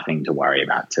there's nothing to worry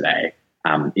about today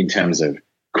in terms of,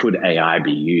 could AI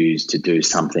be used to do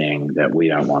something that we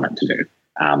don't want it to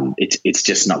do? It's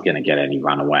just not going to get any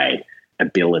runaway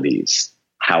abilities.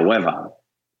 However,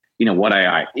 what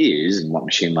AI is, and what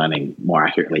machine learning more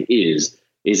accurately is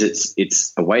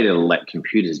it's a way to let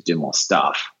computers do more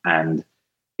stuff, and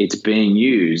it's being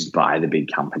used by the big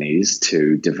companies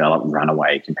to develop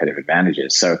runaway competitive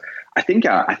advantages. So I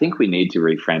think we need to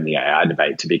reframe the AI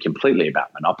debate to be completely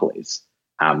about monopolies,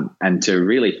 and to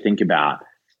really think about,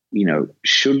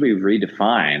 should we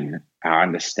redefine our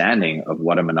understanding of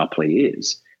what a monopoly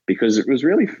is? Because it was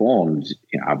really formed,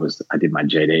 I did my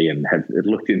JD and have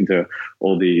looked into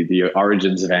all the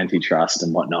origins of antitrust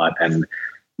and whatnot. And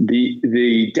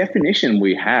the definition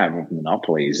we have of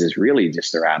monopolies is really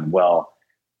just around, well,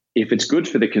 if it's good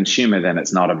for the consumer, then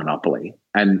it's not a monopoly.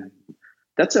 And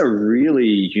that's a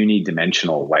really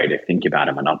unidimensional way to think about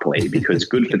a monopoly, because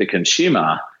good for the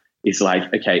consumer is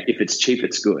like, okay, if it's cheap,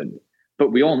 it's good.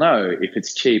 But we all know if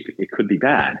it's cheap, it could be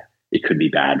bad. It could be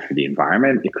bad for the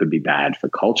environment. It could be bad for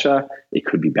culture. It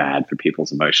could be bad for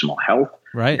people's emotional health.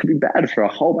 Right. It could be bad for a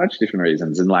whole bunch of different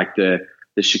reasons. And like the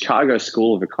Chicago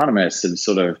School of Economists have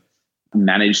sort of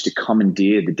managed to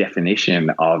commandeer the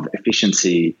definition of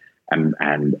efficiency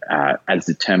and as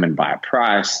determined by a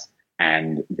price.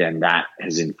 And then that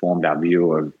has informed our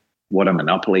view of what a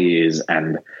monopoly is.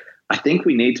 And I think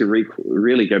we need to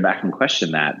really go back and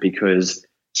question that, because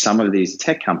some of these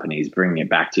tech companies, bringing it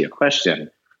back to your question,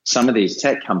 some of these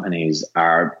tech companies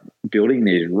are building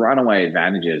these runaway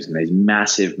advantages and these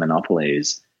massive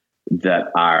monopolies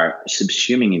that are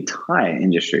subsuming entire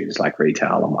industries like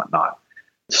retail and whatnot.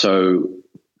 So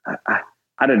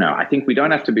I don't know. I think we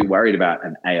don't have to be worried about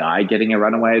an AI getting a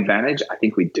runaway advantage. I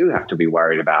think we do have to be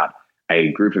worried about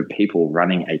a group of people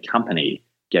running a company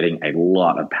getting a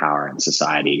lot of power in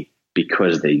society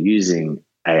because they're using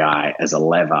AI as a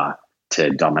lever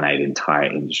to dominate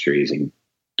entire industries and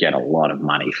get a lot of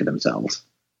money for themselves.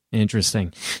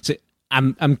 Interesting. So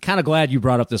I'm kind of glad you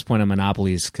brought up this point on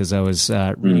monopolies, because I was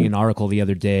reading an article the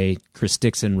other day. Chris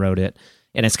Dixon wrote it,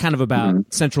 and it's kind of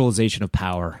about centralization of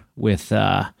power with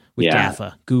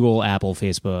GAFA, Google, Apple,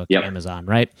 Facebook, Amazon,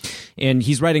 right? And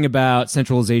he's writing about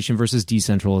centralization versus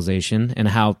decentralization and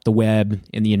how the web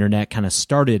and the internet kind of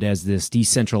started as this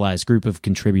decentralized group of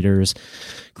contributors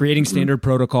creating standard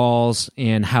protocols,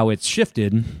 and how it's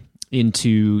shifted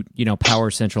into, power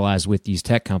centralized with these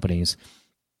tech companies.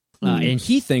 And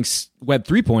he thinks Web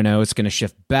 3.0 is going to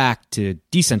shift back to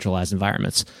decentralized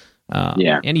environments.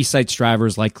 And he cites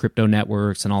drivers like crypto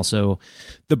networks and also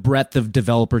the breadth of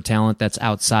developer talent that's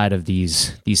outside of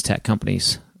these tech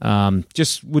companies.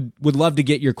 Just would love to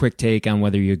get your quick take on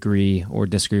whether you agree or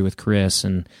disagree with Chris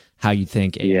and how you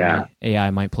think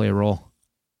AI might play a role.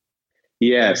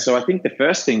 Yeah, so I think the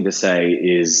first thing to say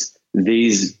is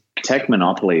these tech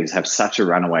monopolies have such a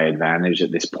runaway advantage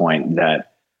at this point that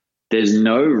there's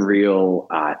no real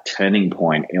turning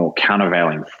point or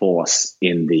countervailing force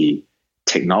in the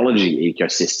technology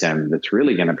ecosystem that's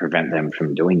really going to prevent them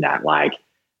from doing that. Like,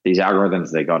 these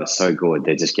algorithms they got are so good,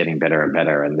 they're just getting better and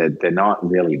better, and they're not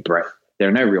really there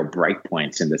are no real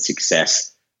breakpoints in the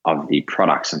success of the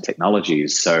products and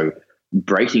technologies. So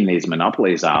breaking these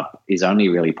monopolies up is only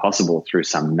really possible through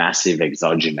some massive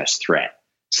exogenous threat,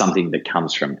 something that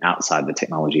comes from outside the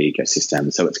technology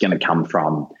ecosystem. So it's going to come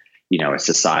from a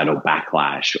societal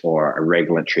backlash or a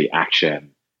regulatory action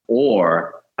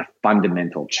or a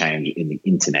fundamental change in the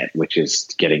internet, which is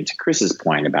getting to Chris's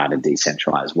point about a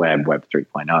decentralized web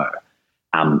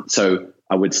 3.0. So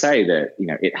I would say that,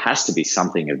 it has to be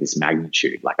something of this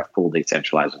magnitude, like a full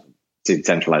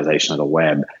decentralization of the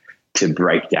web to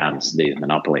break down these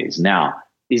monopolies. Now,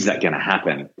 is that going to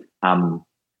happen?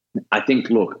 I think,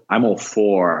 look, I'm all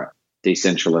for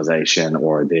decentralization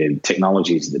or the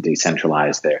technologies that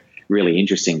decentralize. They're really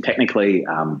interesting technically,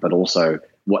 but also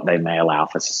what they may allow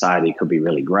for society could be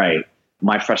really great.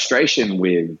 My frustration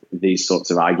with these sorts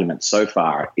of arguments so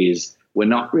far is we're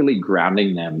not really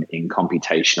grounding them in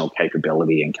computational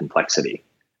capability and complexity,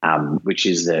 which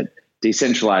is that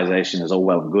decentralization is all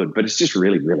well and good, but it's just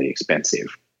really, really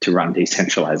expensive to run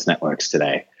decentralized networks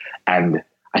today. And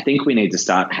I think we need to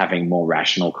start having more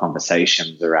rational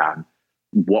conversations around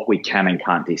what we can and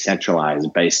can't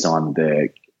decentralize based on the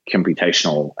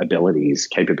computational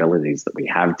capabilities that we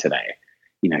have today.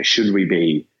 Should we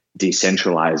be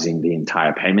decentralizing the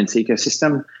entire payments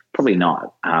ecosystem? Probably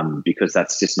not, because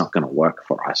that's just not going to work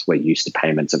for us. We're used to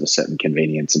payments of a certain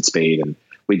convenience and speed, and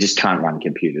we just can't run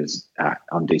computers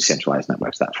on decentralized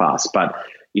networks that fast. But,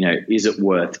 is it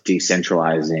worth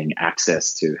decentralizing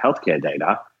access to healthcare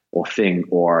data or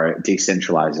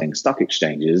decentralizing stock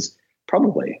exchanges?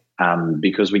 Probably,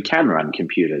 because we can run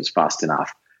computers fast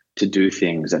enough to do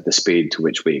things at the speed to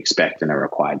which we expect and are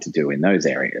required to do in those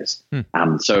areas.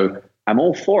 So I'm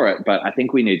all for it, but I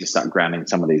think we need to start grounding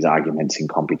some of these arguments in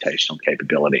computational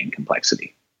capability and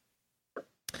complexity.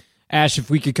 Ash, if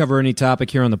we could cover any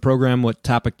topic here on the program, what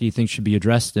topic do you think should be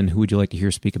addressed, and who would you like to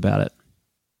hear speak about it?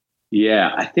 Yeah,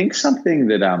 I think something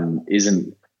that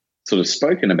isn't sort of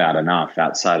spoken about enough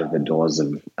outside of the doors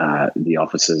of the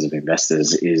offices of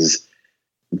investors is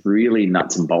really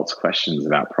nuts and bolts questions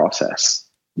about process.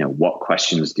 What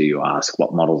questions do you ask?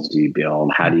 What models do you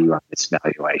build? How do you run this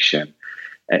valuation?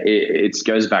 It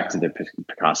goes back to the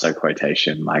Picasso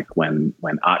quotation, like when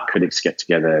art critics get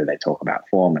together, they talk about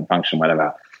form and function,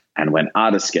 whatever. And when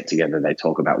artists get together, they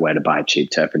talk about where to buy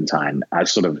cheap turpentine. I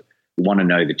sort of want to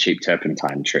know the cheap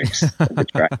turpentine tricks of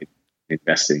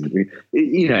investing.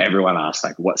 Everyone asks,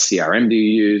 like, what CRM do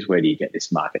you use? Where do you get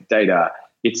this market data?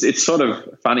 It's sort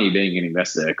of funny being an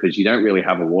investor because you don't really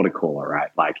have a water cooler,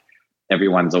 right? Like,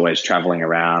 everyone's always traveling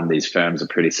around. These firms are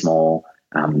pretty small.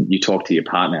 You talk to your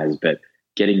partners, but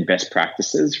getting best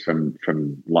practices from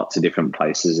lots of different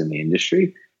places in the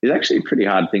industry is actually a pretty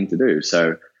hard thing to do.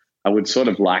 So I would sort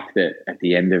of like that at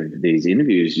the end of these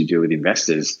interviews you do with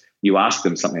investors, you ask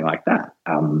them something like that,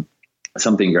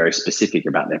 something very specific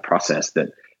about their process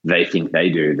that they think they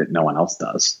do that no one else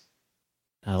does.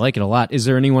 I like it a lot. Is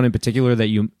there anyone in particular that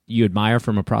you admire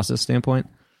from a process standpoint?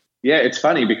 Yeah, it's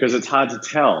funny because it's hard to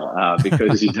tell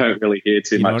because you don't really hear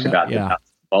too much about the nuts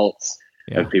and bolts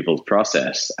of people's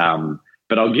process.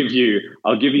 But I'll give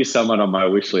you someone on my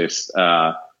wish list.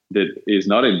 that is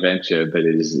not in venture, but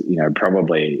is,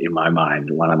 probably in my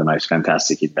mind, one of the most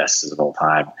fantastic investors of all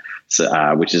time,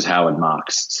 so, which is Howard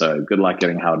Marks. So good luck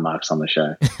getting Howard Marks on the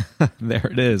show. There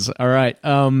it is. All right.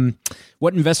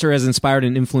 What investor has inspired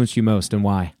and influenced you most, and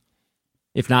why?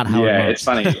 If not Howard Marks. It's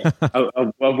funny. I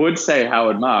would say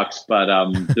Howard Marks, but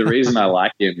the reason I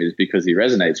like him is because he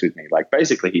resonates with me. Like,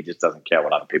 basically, he just doesn't care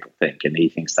what other people think, and he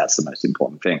thinks that's the most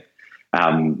important thing.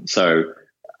 So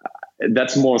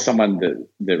that's more someone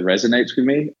that resonates with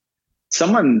me.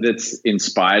 Someone that's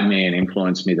inspired me and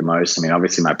influenced me the most, I mean,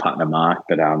 obviously my partner, Mark,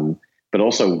 but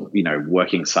also,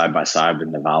 working side by side with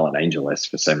Naval at AngelList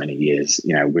for so many years.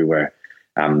 We were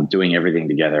doing everything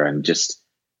together, and just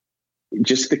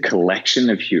the collection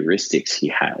of heuristics he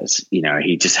has.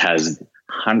 He just has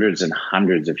hundreds and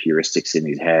hundreds of heuristics in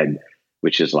his head,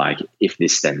 which is like, if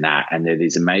this, then that. And there are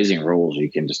these amazing rules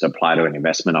you can just apply to an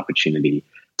investment opportunity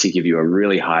to give you a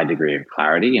really high degree of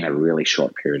clarity in a really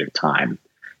short period of time.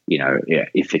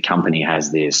 If the company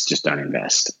has this, just don't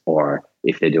invest. Or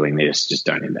if they're doing this, just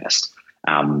don't invest.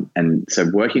 And so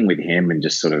working with him and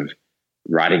just sort of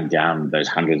writing down those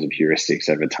hundreds of heuristics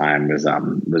over time was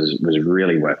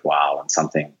really worthwhile, and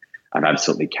something I've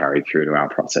absolutely carried through to our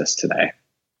process today.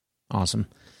 Awesome.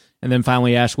 And then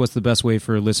finally, Ash, what's the best way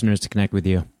for listeners to connect with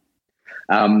you?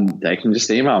 They can just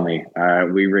email me.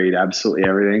 We read absolutely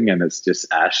everything, and it's just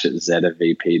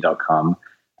ash@zedavp.com,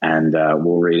 and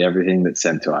we'll read everything that's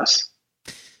sent to us.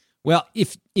 Well,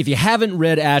 if you haven't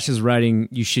read Ash's writing,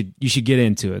 you should get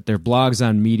into it. Their blogs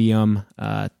on Medium,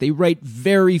 they write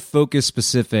very focus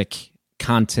specific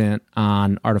content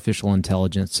on artificial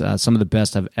intelligence. Some of the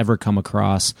best I've ever come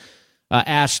across.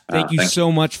 Ash, thank you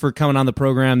so much for coming on the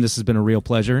program. This has been a real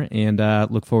pleasure, and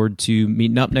look forward to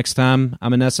meeting up next time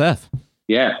I'm in SF.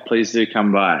 Yeah, please do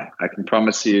come by. I can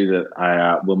promise you that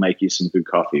I will make you some good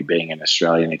coffee, being an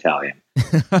Australian Italian.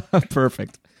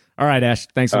 Perfect. All right, Ash.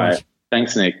 Thanks so much. Right.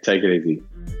 Thanks, Nick. Take it easy.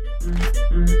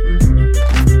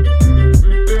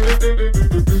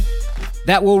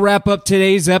 That will wrap up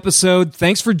today's episode.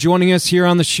 Thanks for joining us here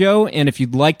on the show. And if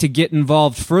you'd like to get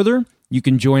involved further, you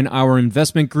can join our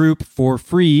investment group for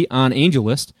free on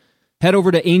AngelList. Head over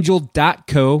to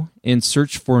angel.co and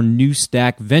search for New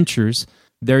Stack Ventures.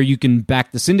 There you can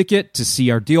back the syndicate to see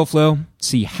our deal flow,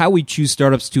 see how we choose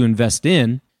startups to invest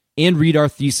in, and read our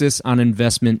thesis on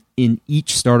investment in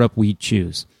each startup we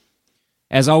choose.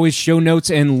 As always, show notes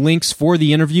and links for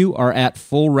the interview are at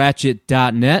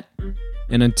fullratchet.net.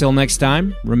 And until next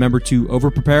time, remember to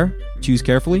over-prepare, choose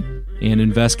carefully, and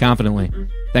invest confidently.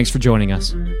 Thanks for joining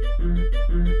us.